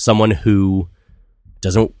 someone who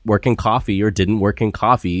doesn't work in coffee or didn't work in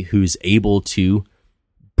coffee, who's able to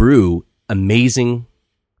brew amazing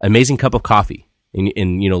cup of coffee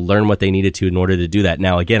and learn what they needed to in order to do that.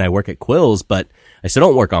 Now, again, I work at Quills, but I still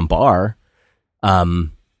don't work on bar. And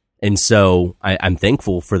so I'm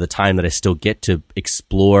thankful for the time that I still get to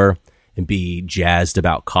explore and be jazzed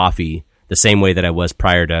about coffee the same way that I was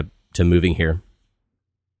prior to moving here.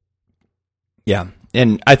 Yeah.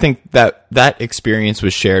 And I think that experience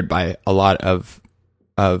was shared by a lot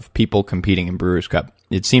of people competing in Brewers Cup.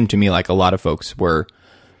 It seemed to me like a lot of folks were,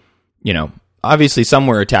 obviously some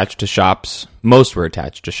were attached to shops, most were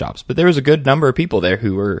attached to shops, but there was a good number of people there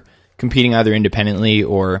who were competing either independently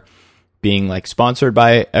or being like sponsored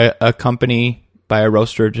by a company, by a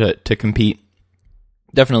roaster to compete.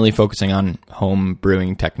 Definitely focusing on home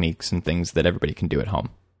brewing techniques and things that everybody can do at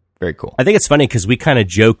home. Very cool. I think it's funny because we kind of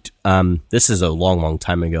joked, this is a long, long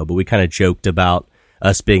time ago, but we kind of joked about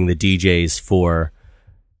us being the DJs for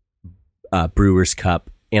Brewers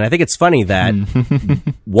Cup. And I think it's funny that,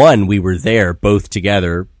 one, we were there both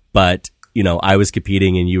together, but, I was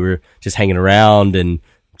competing and you were just hanging around and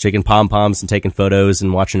shaking pom-poms and taking photos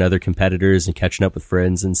and watching other competitors and catching up with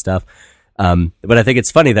friends and stuff. But I think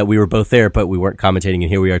it's funny that we were both there, but we weren't commentating. And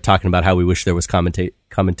here we are talking about how we wish there was commentating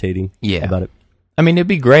about it. I mean, it'd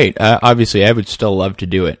be great. Obviously, I would still love to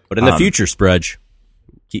do it. But in the future, Sprudge,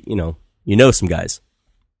 you know some guys.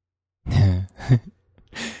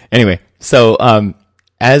 Anyway, so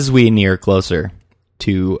as we near closer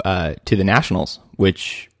to the Nationals,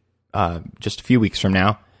 which just a few weeks from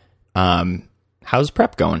now, how's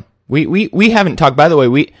prep going? We haven't talked. By the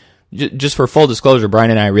way, just for full disclosure,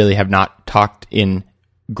 Brian and I really have not talked in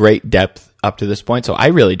great depth up to this point, so I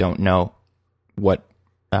really don't know what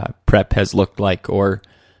prep has looked like or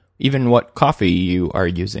even what coffee you are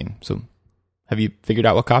using. So have you figured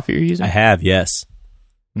out what coffee you're using? I have, yes.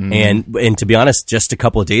 And to be honest, just a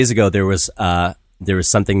couple of days ago, there was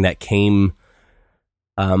something that came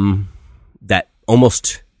that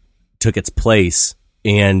almost took its place,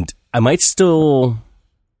 and I might still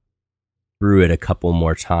brew it a couple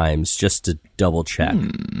more times just to double check.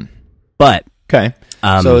 But okay,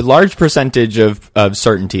 so a large percentage of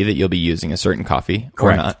certainty that you'll be using a certain coffee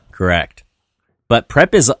or not. Correct. But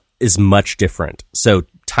prep is much different. So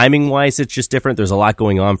timing wise, it's just different. There's a lot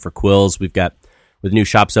going on for Quills. We've got, with new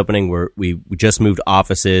shops opening, we just moved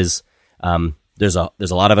offices. There's a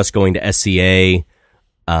lot of us going to SCA.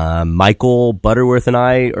 Michael Butterworth and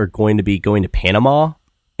I are going to be going to Panama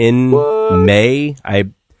in May. I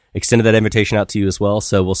extended that invitation out to you as well,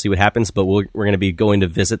 so we'll see what happens. But we're going to be going to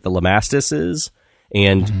visit the Lamastises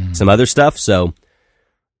and some other stuff. So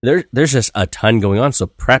there's just a ton going on. So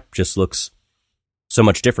prep just looks so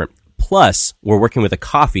much different. Plus, we're working with a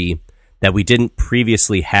coffee that we didn't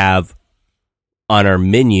previously have on our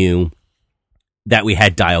menu that we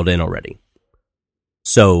had dialed in already.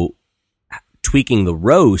 So tweaking the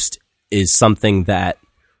roast is something that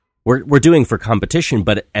we're doing for competition,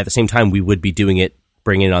 but at the same time, we would be doing it,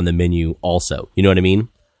 bringing it on the menu also. You know what I mean?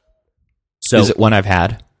 So is it one I've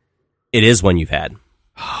had? It is one you've had.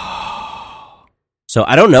 So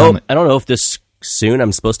I don't know. I don't know if this soon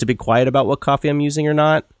I'm supposed to be quiet about what coffee I'm using or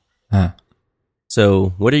not. Huh.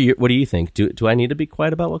 So what do you think? Do I need to be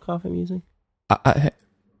quiet about what coffee I'm using? I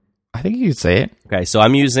think you could say it. Okay, so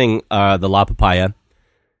I'm using the La Papaya.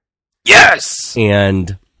 Yes.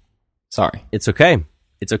 And sorry, it's okay.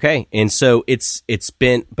 It's okay. And so it's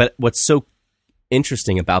been. But what's so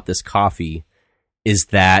interesting about this coffee is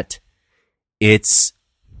that it's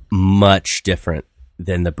much different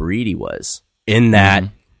than the Baridi was, in that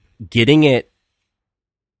getting it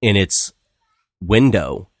in its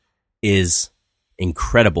window is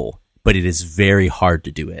incredible, but it is very hard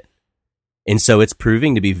to do it. And so it's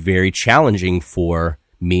proving to be very challenging for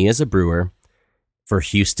me as a brewer, for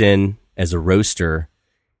Houston as a roaster,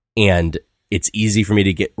 and it's easy for me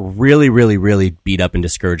to get really, really, really beat up and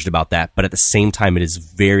discouraged about that. But at the same time, it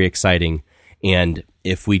is very exciting. And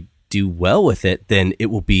if we do well with it, then it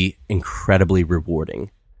will be incredibly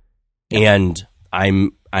rewarding. And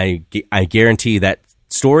I guarantee that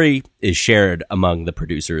story is shared among the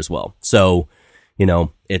producer as well. So,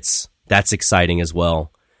 that's exciting as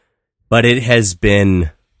well. But it has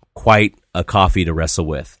been quite a coffee to wrestle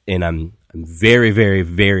with, and I'm very, very,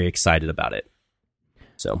 very excited about it.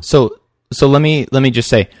 So let me just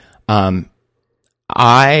say, you and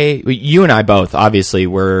I both obviously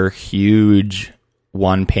were huge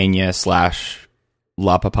Juan Pena /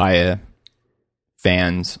 La Papaya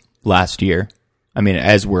fans last year. I mean,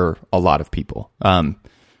 as were a lot of people. An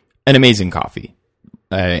amazing coffee,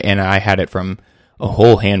 and I had it from a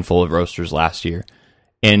whole handful of roasters last year.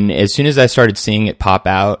 And as soon as I started seeing it pop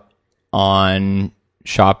out on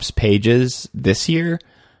shops pages this year,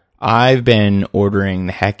 I've been ordering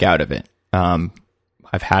the heck out of it.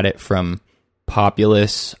 I've had it from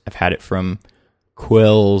Populous. I've had it from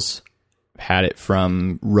Quills. I've had it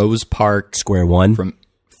from Rose Park. Square One.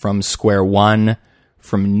 From Square One.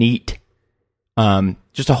 From Neat.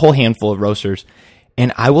 Just a whole handful of roasters.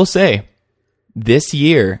 And I will say, this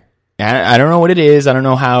year, I don't know what it is. I don't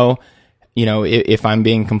know how, if I'm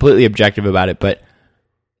being completely objective about it, but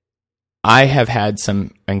I have had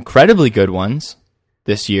some incredibly good ones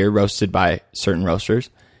this year roasted by certain roasters.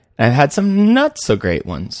 And I've had some not so great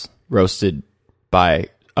ones roasted by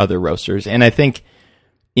other roasters. And I think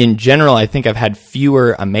in general, I've had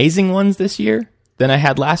fewer amazing ones this year than I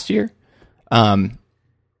had last year.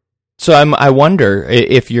 So I wonder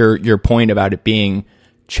if your point about it being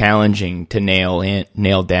challenging to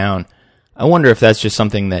nail down, I wonder if that's just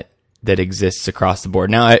something that exists across the board.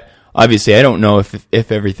 Now, obviously, I don't know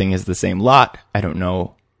if everything is the same lot. I don't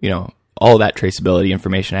know, all that traceability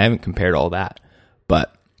information. I haven't compared all that,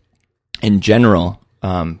 but in general,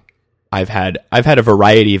 I've had a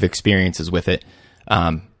variety of experiences with it.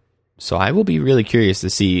 So I will be really curious to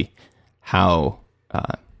see how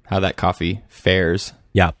that coffee fares.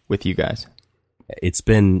 Yeah, with you guys. It's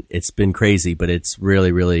been crazy, but it's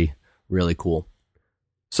really, really, really cool.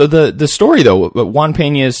 So the story though, Juan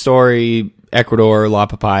Pena's story, Ecuador, La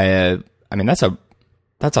Papaya, I mean that's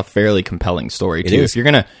a fairly compelling story too. If you're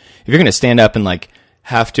gonna stand up and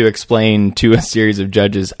have to explain to a series of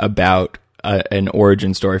judges about an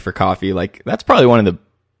origin story for coffee, that's probably one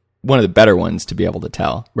of the better ones to be able to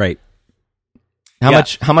tell. Right.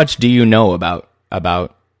 How much do you know about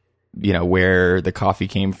where the coffee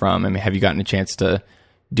came from? I mean, have you gotten a chance to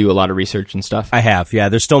do a lot of research and stuff? I have, yeah.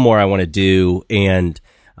 There's still more I want to do, and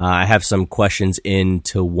I have some questions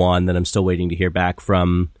into one that I'm still waiting to hear back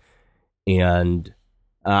from, and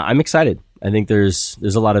I'm excited. I think there's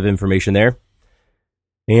a lot of information there,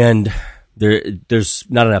 and there's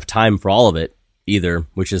not enough time for all of it either,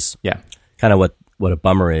 which is kind of what a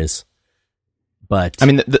bummer is. But I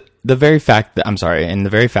mean, the very fact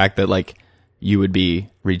that you would be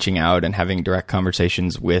reaching out and having direct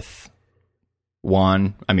conversations with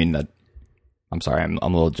Juan. I mean, I'm sorry, I'm a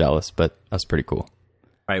little jealous, but that's pretty cool.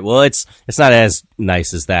 Right. Well, it's not as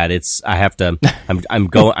nice as that. I'm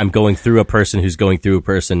going through a person who's going through a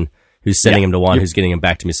person who's sending him to Juan, who's getting him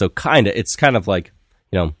back to me. So it's kind of like,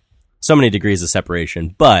 so many degrees of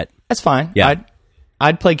separation, but that's fine. Yeah.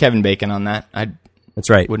 I'd play Kevin Bacon on that. That's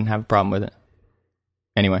right. Wouldn't have a problem with it.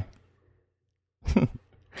 Anyway.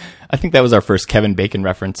 I think that was our first Kevin Bacon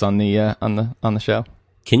reference on the show.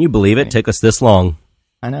 Can you believe it? Took us this long.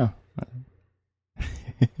 I know.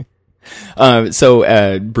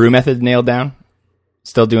 So brew method nailed down.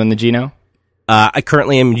 Still doing the Gino. I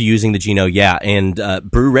currently am using the Gino, and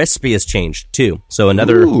brew recipe has changed too. So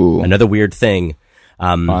another weird thing.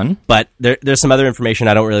 Fun. But there's some other information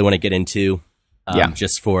I don't really want to get into.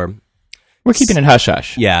 Just for we're keeping it hush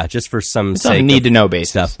hush. Yeah, just for some it's sake need to know basis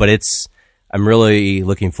stuff. But I'm really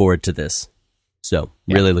looking forward to this. So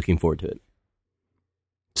really looking forward to it.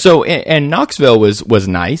 So and Knoxville was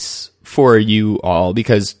nice for you all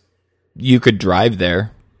because you could drive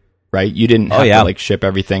there, right? You didn't have to ship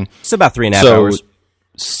everything. It's about 3.5 hours.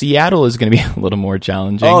 Seattle is going to be a little more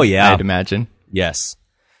challenging. Oh yeah, I'd imagine. Yes.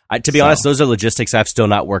 To be honest, those are logistics I've still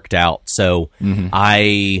not worked out. So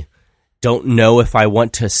I don't know if I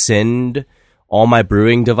want to send all my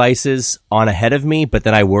brewing devices on ahead of me, but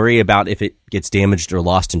then I worry about if it gets damaged or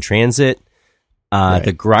lost in transit.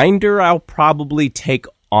 The grinder I'll probably take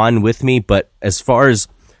on with me, but as far as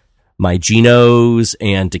my Ginos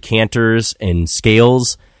and decanters and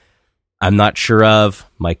scales, I'm not sure of.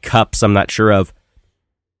 My cups, I'm not sure of.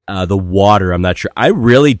 The water, I'm not sure. I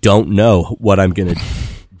really don't know what I'm going to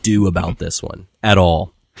do about this one at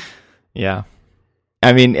all. Yeah.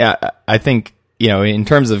 I mean, I think, in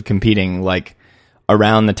terms of competing, like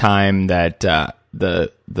around the time that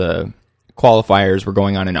the qualifiers were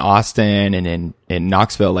going on in Austin and in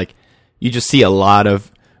Knoxville, like you just see a lot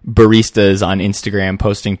of baristas on Instagram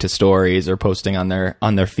posting to stories or posting on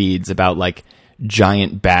their feeds about like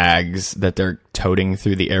giant bags that they're toting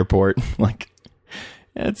through the airport. Like,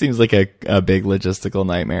 it seems like a big logistical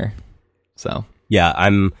nightmare. So yeah,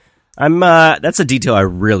 I'm that's a detail I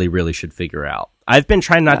really, really should figure out. I've been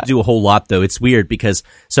trying not to do a whole lot, though. It's weird because,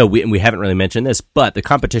 we haven't really mentioned this, but the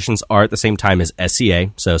competitions are at the same time as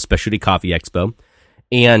SCA, so Specialty Coffee Expo.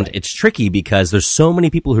 And It's tricky because there's so many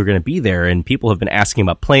people who are going to be there, and people have been asking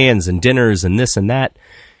about plans and dinners and this and that,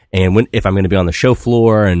 and if I'm going to be on the show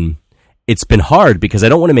floor. And it's been hard because I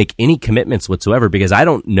don't want to make any commitments whatsoever because I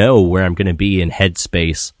don't know where I'm going to be in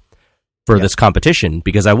headspace for this competition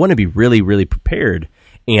because I want to be really, really prepared.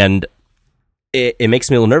 And it makes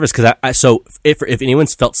me a little nervous because so if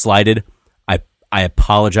anyone's felt slighted, I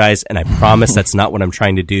apologize, and I promise that's not what I'm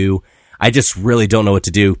trying to do. I just really don't know what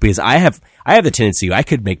to do because I have the tendency I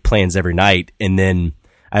could make plans every night and then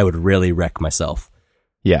I would really wreck myself.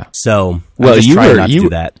 Yeah. So I'm just trying not to do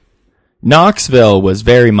that. Knoxville was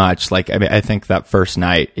very much like, I think that first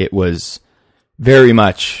night it was very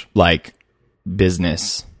much like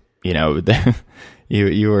business. You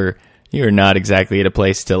were not exactly at a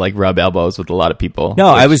place to like rub elbows with a lot of people. No,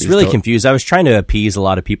 I was really confused. I was trying to appease a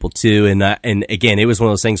lot of people too, and again, it was one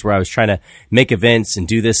of those things where I was trying to make events and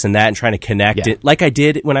do this and that and trying to connect it, like I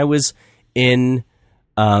did when I was in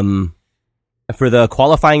for the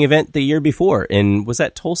qualifying event the year before. Was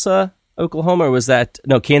that Tulsa, Oklahoma, or was that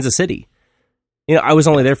Kansas City? I was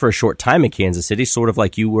only there for a short time in Kansas City, sort of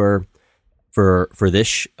like you were for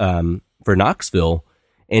this for Knoxville,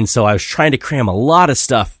 and so I was trying to cram a lot of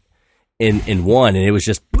stuff in one, and it was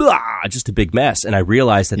just a big mess. And I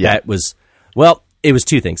realized that was, it was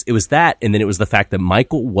two things. It was that, and then it was the fact that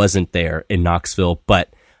Michael wasn't there in Knoxville,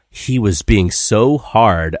 but he was being so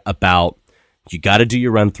hard about, you got to do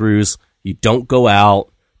your run-throughs, you don't go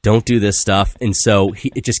out, don't do this stuff. And so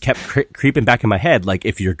it just kept creeping back in my head, like,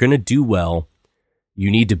 if you're going to do well,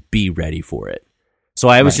 you need to be ready for it. So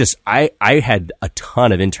I was I had a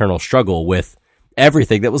ton of internal struggle with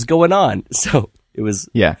everything that was going on. So it was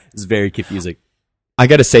very confusing. I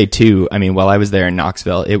got to say too, I mean, while I was there in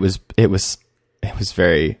Knoxville, it was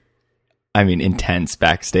very, intense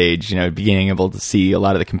backstage, being able to see a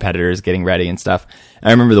lot of the competitors getting ready and stuff.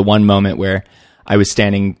 I remember the one moment where I was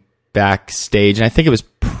standing backstage, and I think it was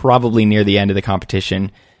probably near the end of the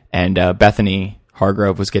competition, and Bethany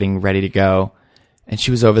Hargrove was getting ready to go, and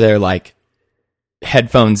she was over there like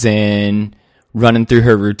headphones in, running through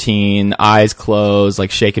her routine, eyes closed,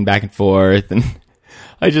 like shaking back and forth. And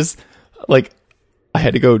I just I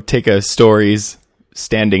had to go take a stories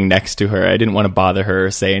standing next to her. I didn't want to bother her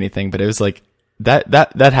or say anything, but it was like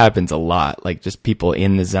that happens a lot. Like just people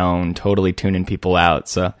in the zone, totally tuning people out.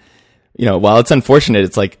 So, while it's unfortunate,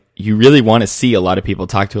 it's like you really want to see a lot of people,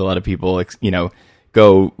 talk to a lot of people,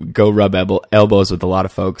 go rub elbows with a lot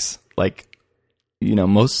of folks. Like,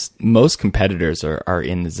 most competitors are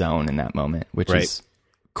in the zone in that moment, which is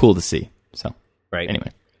cool to see. So,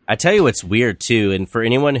 anyway. I tell you what's weird too, and for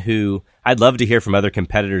anyone who, I'd love to hear from other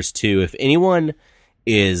competitors too, if anyone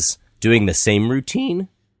is doing the same routine,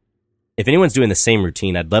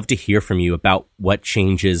 I'd love to hear from you about what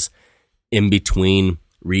changes in between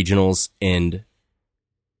regionals and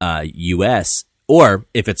US, or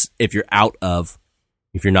if you're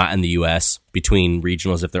not in the US, between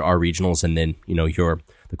regionals, if there are regionals, and then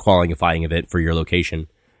the qualifying event for your location,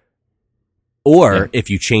 or if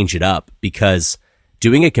you change it up, because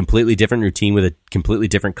doing a completely different routine with a completely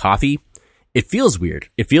different coffee, it feels weird.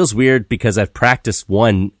 It feels weird because I've practiced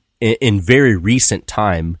one in very recent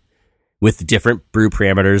time with different brew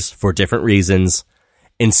parameters for different reasons.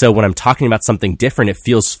 And so when I'm talking about something different, it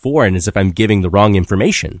feels foreign, as if I'm giving the wrong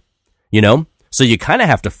information, So you kind of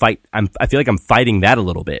have to fight. I feel like I'm fighting that a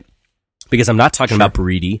little bit because I'm not talking about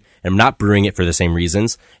Buriti, and I'm not brewing it for the same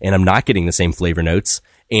reasons, and I'm not getting the same flavor notes.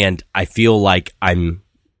 And I feel like I'm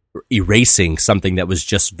erasing something that was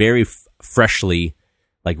just very freshly,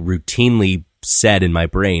 like routinely said in my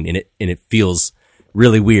brain, and it feels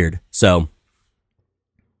really weird. So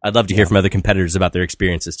I'd love to hear from other competitors about their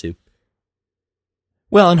experiences too.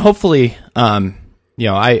 Well, and hopefully,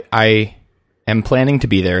 I am planning to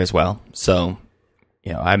be there as well. So,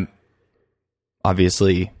 I'm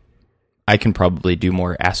obviously, I can probably do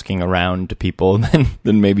more asking around to people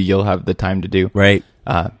than maybe you'll have the time to do. Right.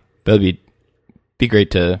 But it'd be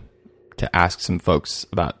great to ask some folks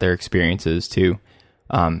about their experiences too.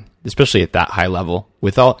 especially at that high level.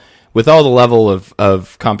 With all the level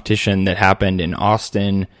of competition that happened in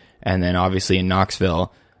Austin and then obviously in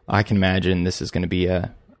Knoxville, I can imagine this is going to be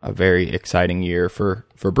a very exciting year for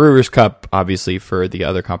Brewers Cup, obviously for the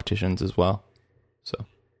other competitions as well. So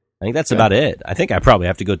I think that's about it. I think I probably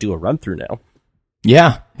have to go do a run through now.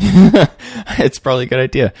 Yeah, it's probably a good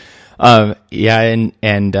idea.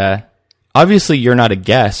 And obviously you're not a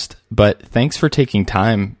guest, but thanks for taking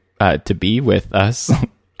time to be with us.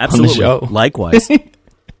 Absolutely. On the show. Likewise.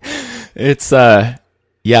 It's this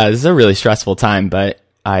is a really stressful time, but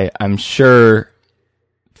I'm sure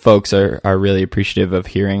folks are really appreciative of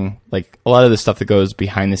hearing like a lot of the stuff that goes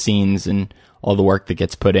behind the scenes and all the work that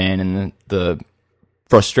gets put in and the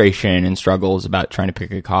frustration and struggles about trying to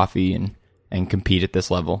pick a coffee and compete at this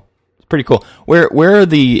level. It's pretty cool. Where are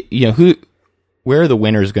the where are the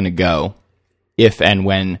winners going to go if and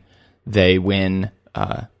when they win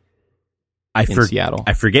in Seattle?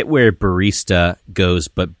 I forget where Barista goes,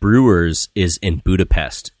 but Brewers is in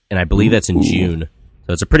Budapest, and I believe that's in June.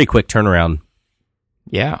 So it's a pretty quick turnaround.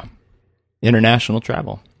 Yeah. International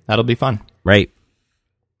travel. That'll be fun. Right.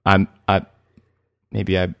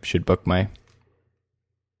 Maybe I should book my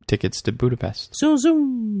tickets to Budapest.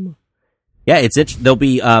 Zoom. Yeah, there'll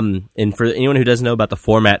be and for anyone who doesn't know about the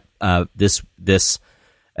format, this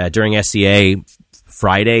during SCA,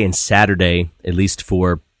 Friday and Saturday, at least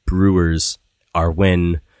for Brewers, are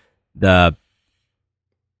when the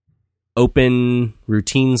open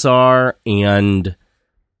routines are and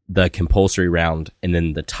the compulsory round, and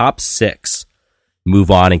then the top 6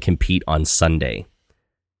 move on and compete on Sunday.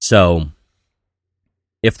 So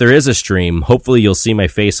if there is a stream, hopefully you'll see my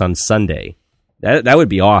face on Sunday. That would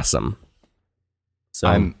be awesome. So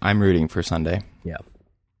I'm rooting for Sunday. Yeah.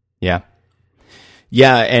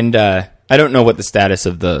 And I don't know what the status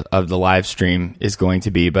of the live stream is going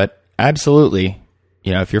to be, but absolutely,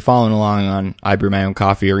 if you're following along on I Brew My Own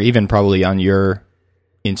Coffee or even probably on your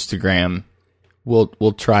Instagram,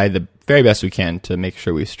 we'll try the very best we can to make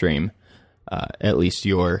sure we stream at least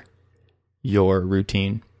your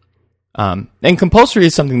routine. And compulsory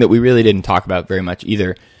is something that we really didn't talk about very much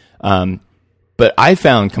either. But I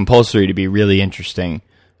found compulsory to be really interesting.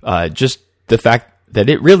 Just the fact that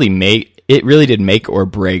it really did make or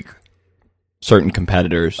break certain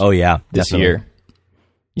competitors. Oh yeah, this definitely.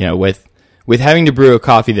 year. With having to brew a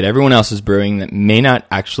coffee that everyone else is brewing that may not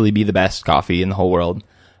actually be the best coffee in the whole world,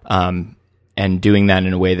 and doing that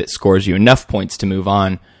in a way that scores you enough points to move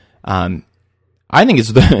on. I think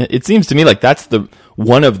it seems to me like that's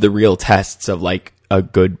one of the real tests of like a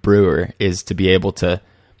good brewer is to be able to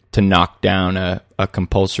knock down a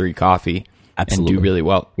compulsory coffee. Absolutely. And do really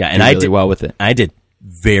well. Yeah, and I did well with it. I did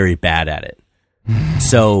very bad at it.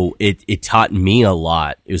 So it taught me a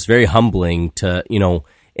lot. It was very humbling to,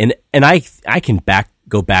 and I can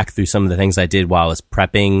go back through some of the things I did while I was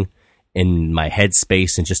prepping in my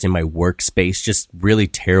headspace and just in my workspace, just really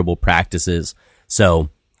terrible practices. So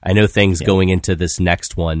I know things going into this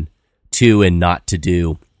next one to and not to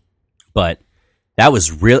do, but that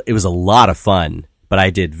was it was a lot of fun, but I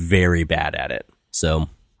did very bad at it. So,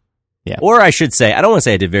 yeah. Or I should say, I don't want to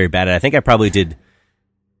say I did very bad at it. I think I probably did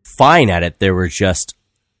fine at it. There were just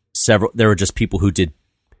people who did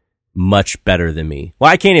much better than me.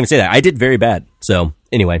 Well, I can't even say that. I did very bad. So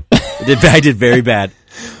anyway, I did very bad.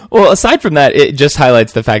 Well, aside from that, it just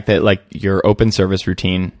highlights the fact that like your open service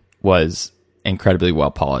routine was incredibly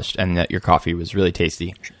well polished and that your coffee was really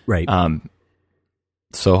tasty. Right.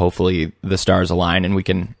 So hopefully the stars align and we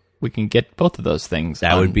can get both of those things.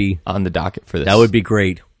 That would be on the docket for this. That would be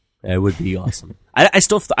great. That would be awesome.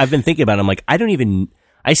 I've been thinking about it. I'm like,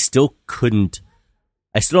 I still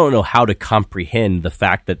don't know how to comprehend the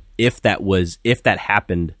fact that if that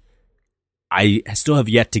happened, I still have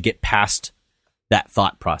yet to get past that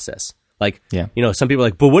thought process. Like, some people are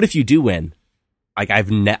like, but what if you do win? Like,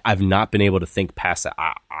 I've not been able to think past that.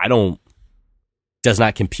 Does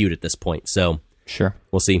not compute at this point. So sure,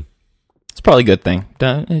 we'll see. It's probably a good thing.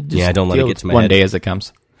 Don't let it get to my one head. day as it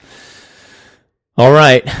comes. All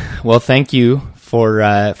right. Well, thank you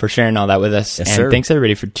for sharing all that with us. Yes, and sir. Thanks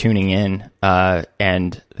everybody for tuning in.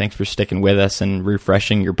 And thanks for sticking with us and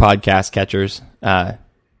refreshing your podcast catchers.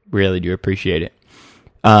 Really do appreciate it.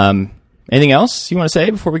 Anything else you want to say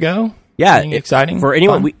before we go? Yeah, Anything exciting for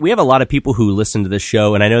anyone. fun? We have a lot of people who listen to this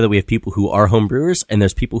show, and I know that we have people who are home brewers, and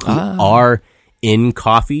there's people who are in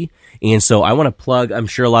coffee. And so I want to plug. I'm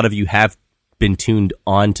sure a lot of you have been tuned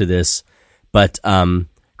on to this, but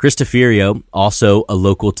Chris DeFerio, also a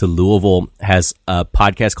local to Louisville, has a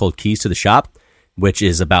podcast called Keys to the Shop, which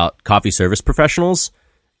is about coffee service professionals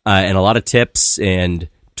and a lot of tips, and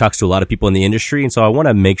talks to a lot of people in the industry. And so I want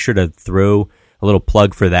to make sure to throw a little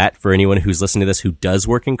plug for that for anyone who's listening to this who does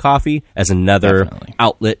work in coffee as another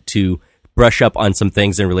outlet to brush up on some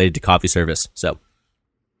things and related to coffee service. So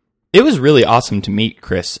it was really awesome to meet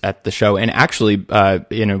Chris at the show, and actually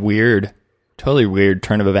in a totally weird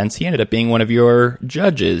turn of events, he ended up being one of your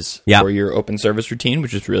judges for your open service routine,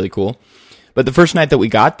 which is really cool. But the first night that we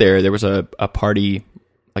got there was a party,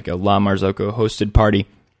 like a La Marzocco hosted party,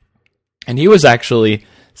 and he was actually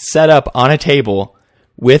set up on a table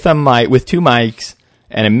with a mic, with 2 mics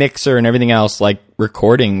and a mixer and everything else, like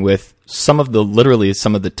recording with literally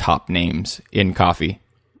some of the top names in coffee,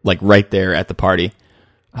 like right there at the party.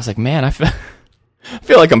 I was like, man, I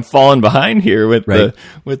feel like I'm falling behind here with the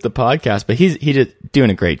podcast, but he's doing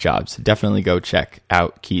a great job. So definitely go check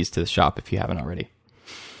out Keys to the Shop if you haven't already.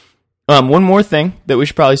 One more thing that we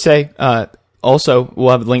should probably say. Also,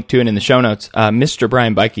 we'll have a link to it in the show notes. Mr.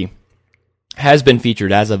 Brian Bikey has been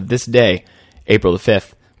featured as of this day, April the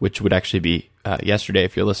 5th, which would actually be yesterday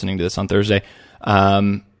if you're listening to this on Thursday,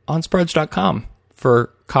 on Sproudge.com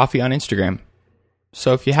for Coffee on Instagram.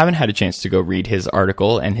 So if you haven't had a chance to go read his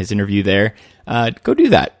article and his interview there, go do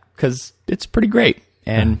that, because it's pretty great.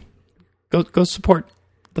 And go support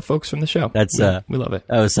the folks from the show. We love it.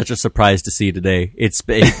 That was such a surprise to see today.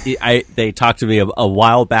 They talked to me a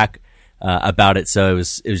while back about it, so it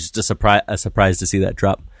was just a surprise to see that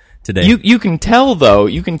drop today. You can tell though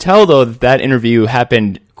that interview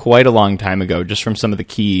happened quite a long time ago, just from some of the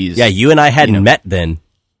keys. Yeah, you and I hadn't met then.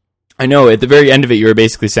 I know. At the very end of it, you were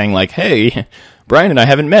basically saying like, "Hey, Brian and I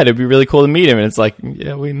haven't met. It'd be really cool to meet him." And it's like,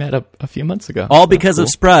 yeah, we met a few months ago. All because of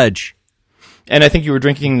Sprudge. And I think you were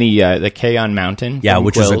drinking the Kaon Mountain. Yeah,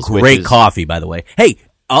 which is a great coffee, by the way. Hey,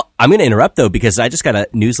 I'm going to interrupt though, because I just got a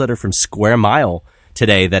newsletter from Square Mile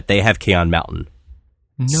today that they have Kaon Mountain.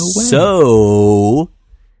 No way. So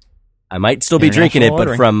I might still be drinking it,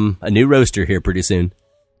 but from a new roaster here pretty soon.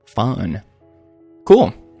 Fun.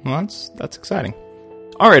 Cool. Well, that's exciting.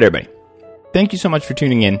 All right, everybody. Thank you so much for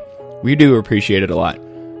tuning in. We do appreciate it a lot.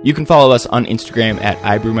 You can follow us on Instagram at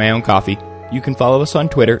iBrewMyOwnCoffee. You can follow us on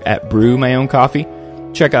Twitter at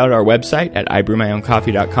BrewMyOwnCoffee. Check out our website at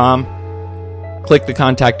iBrewMyOwnCoffee.com. Click the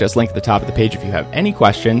Contact Us link at the top of the page if you have any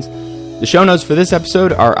questions. The show notes for this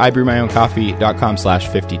episode are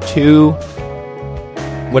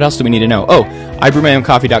iBrewMyOwnCoffee.com/52. What else do we need to know? Oh,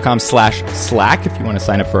 iBrewMyOwnCoffee.com/Slack if you want to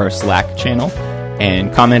sign up for our Slack channel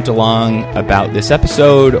and comment along about this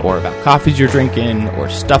episode or about coffees you're drinking or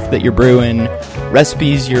stuff that you're brewing,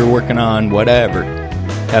 recipes you're working on, whatever.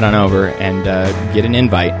 Head on over and get an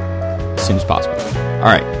invite as soon as possible. All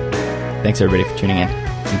right. Thanks, everybody, for tuning in.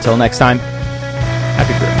 Until next time,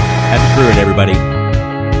 happy brewing. Happy brewing, everybody.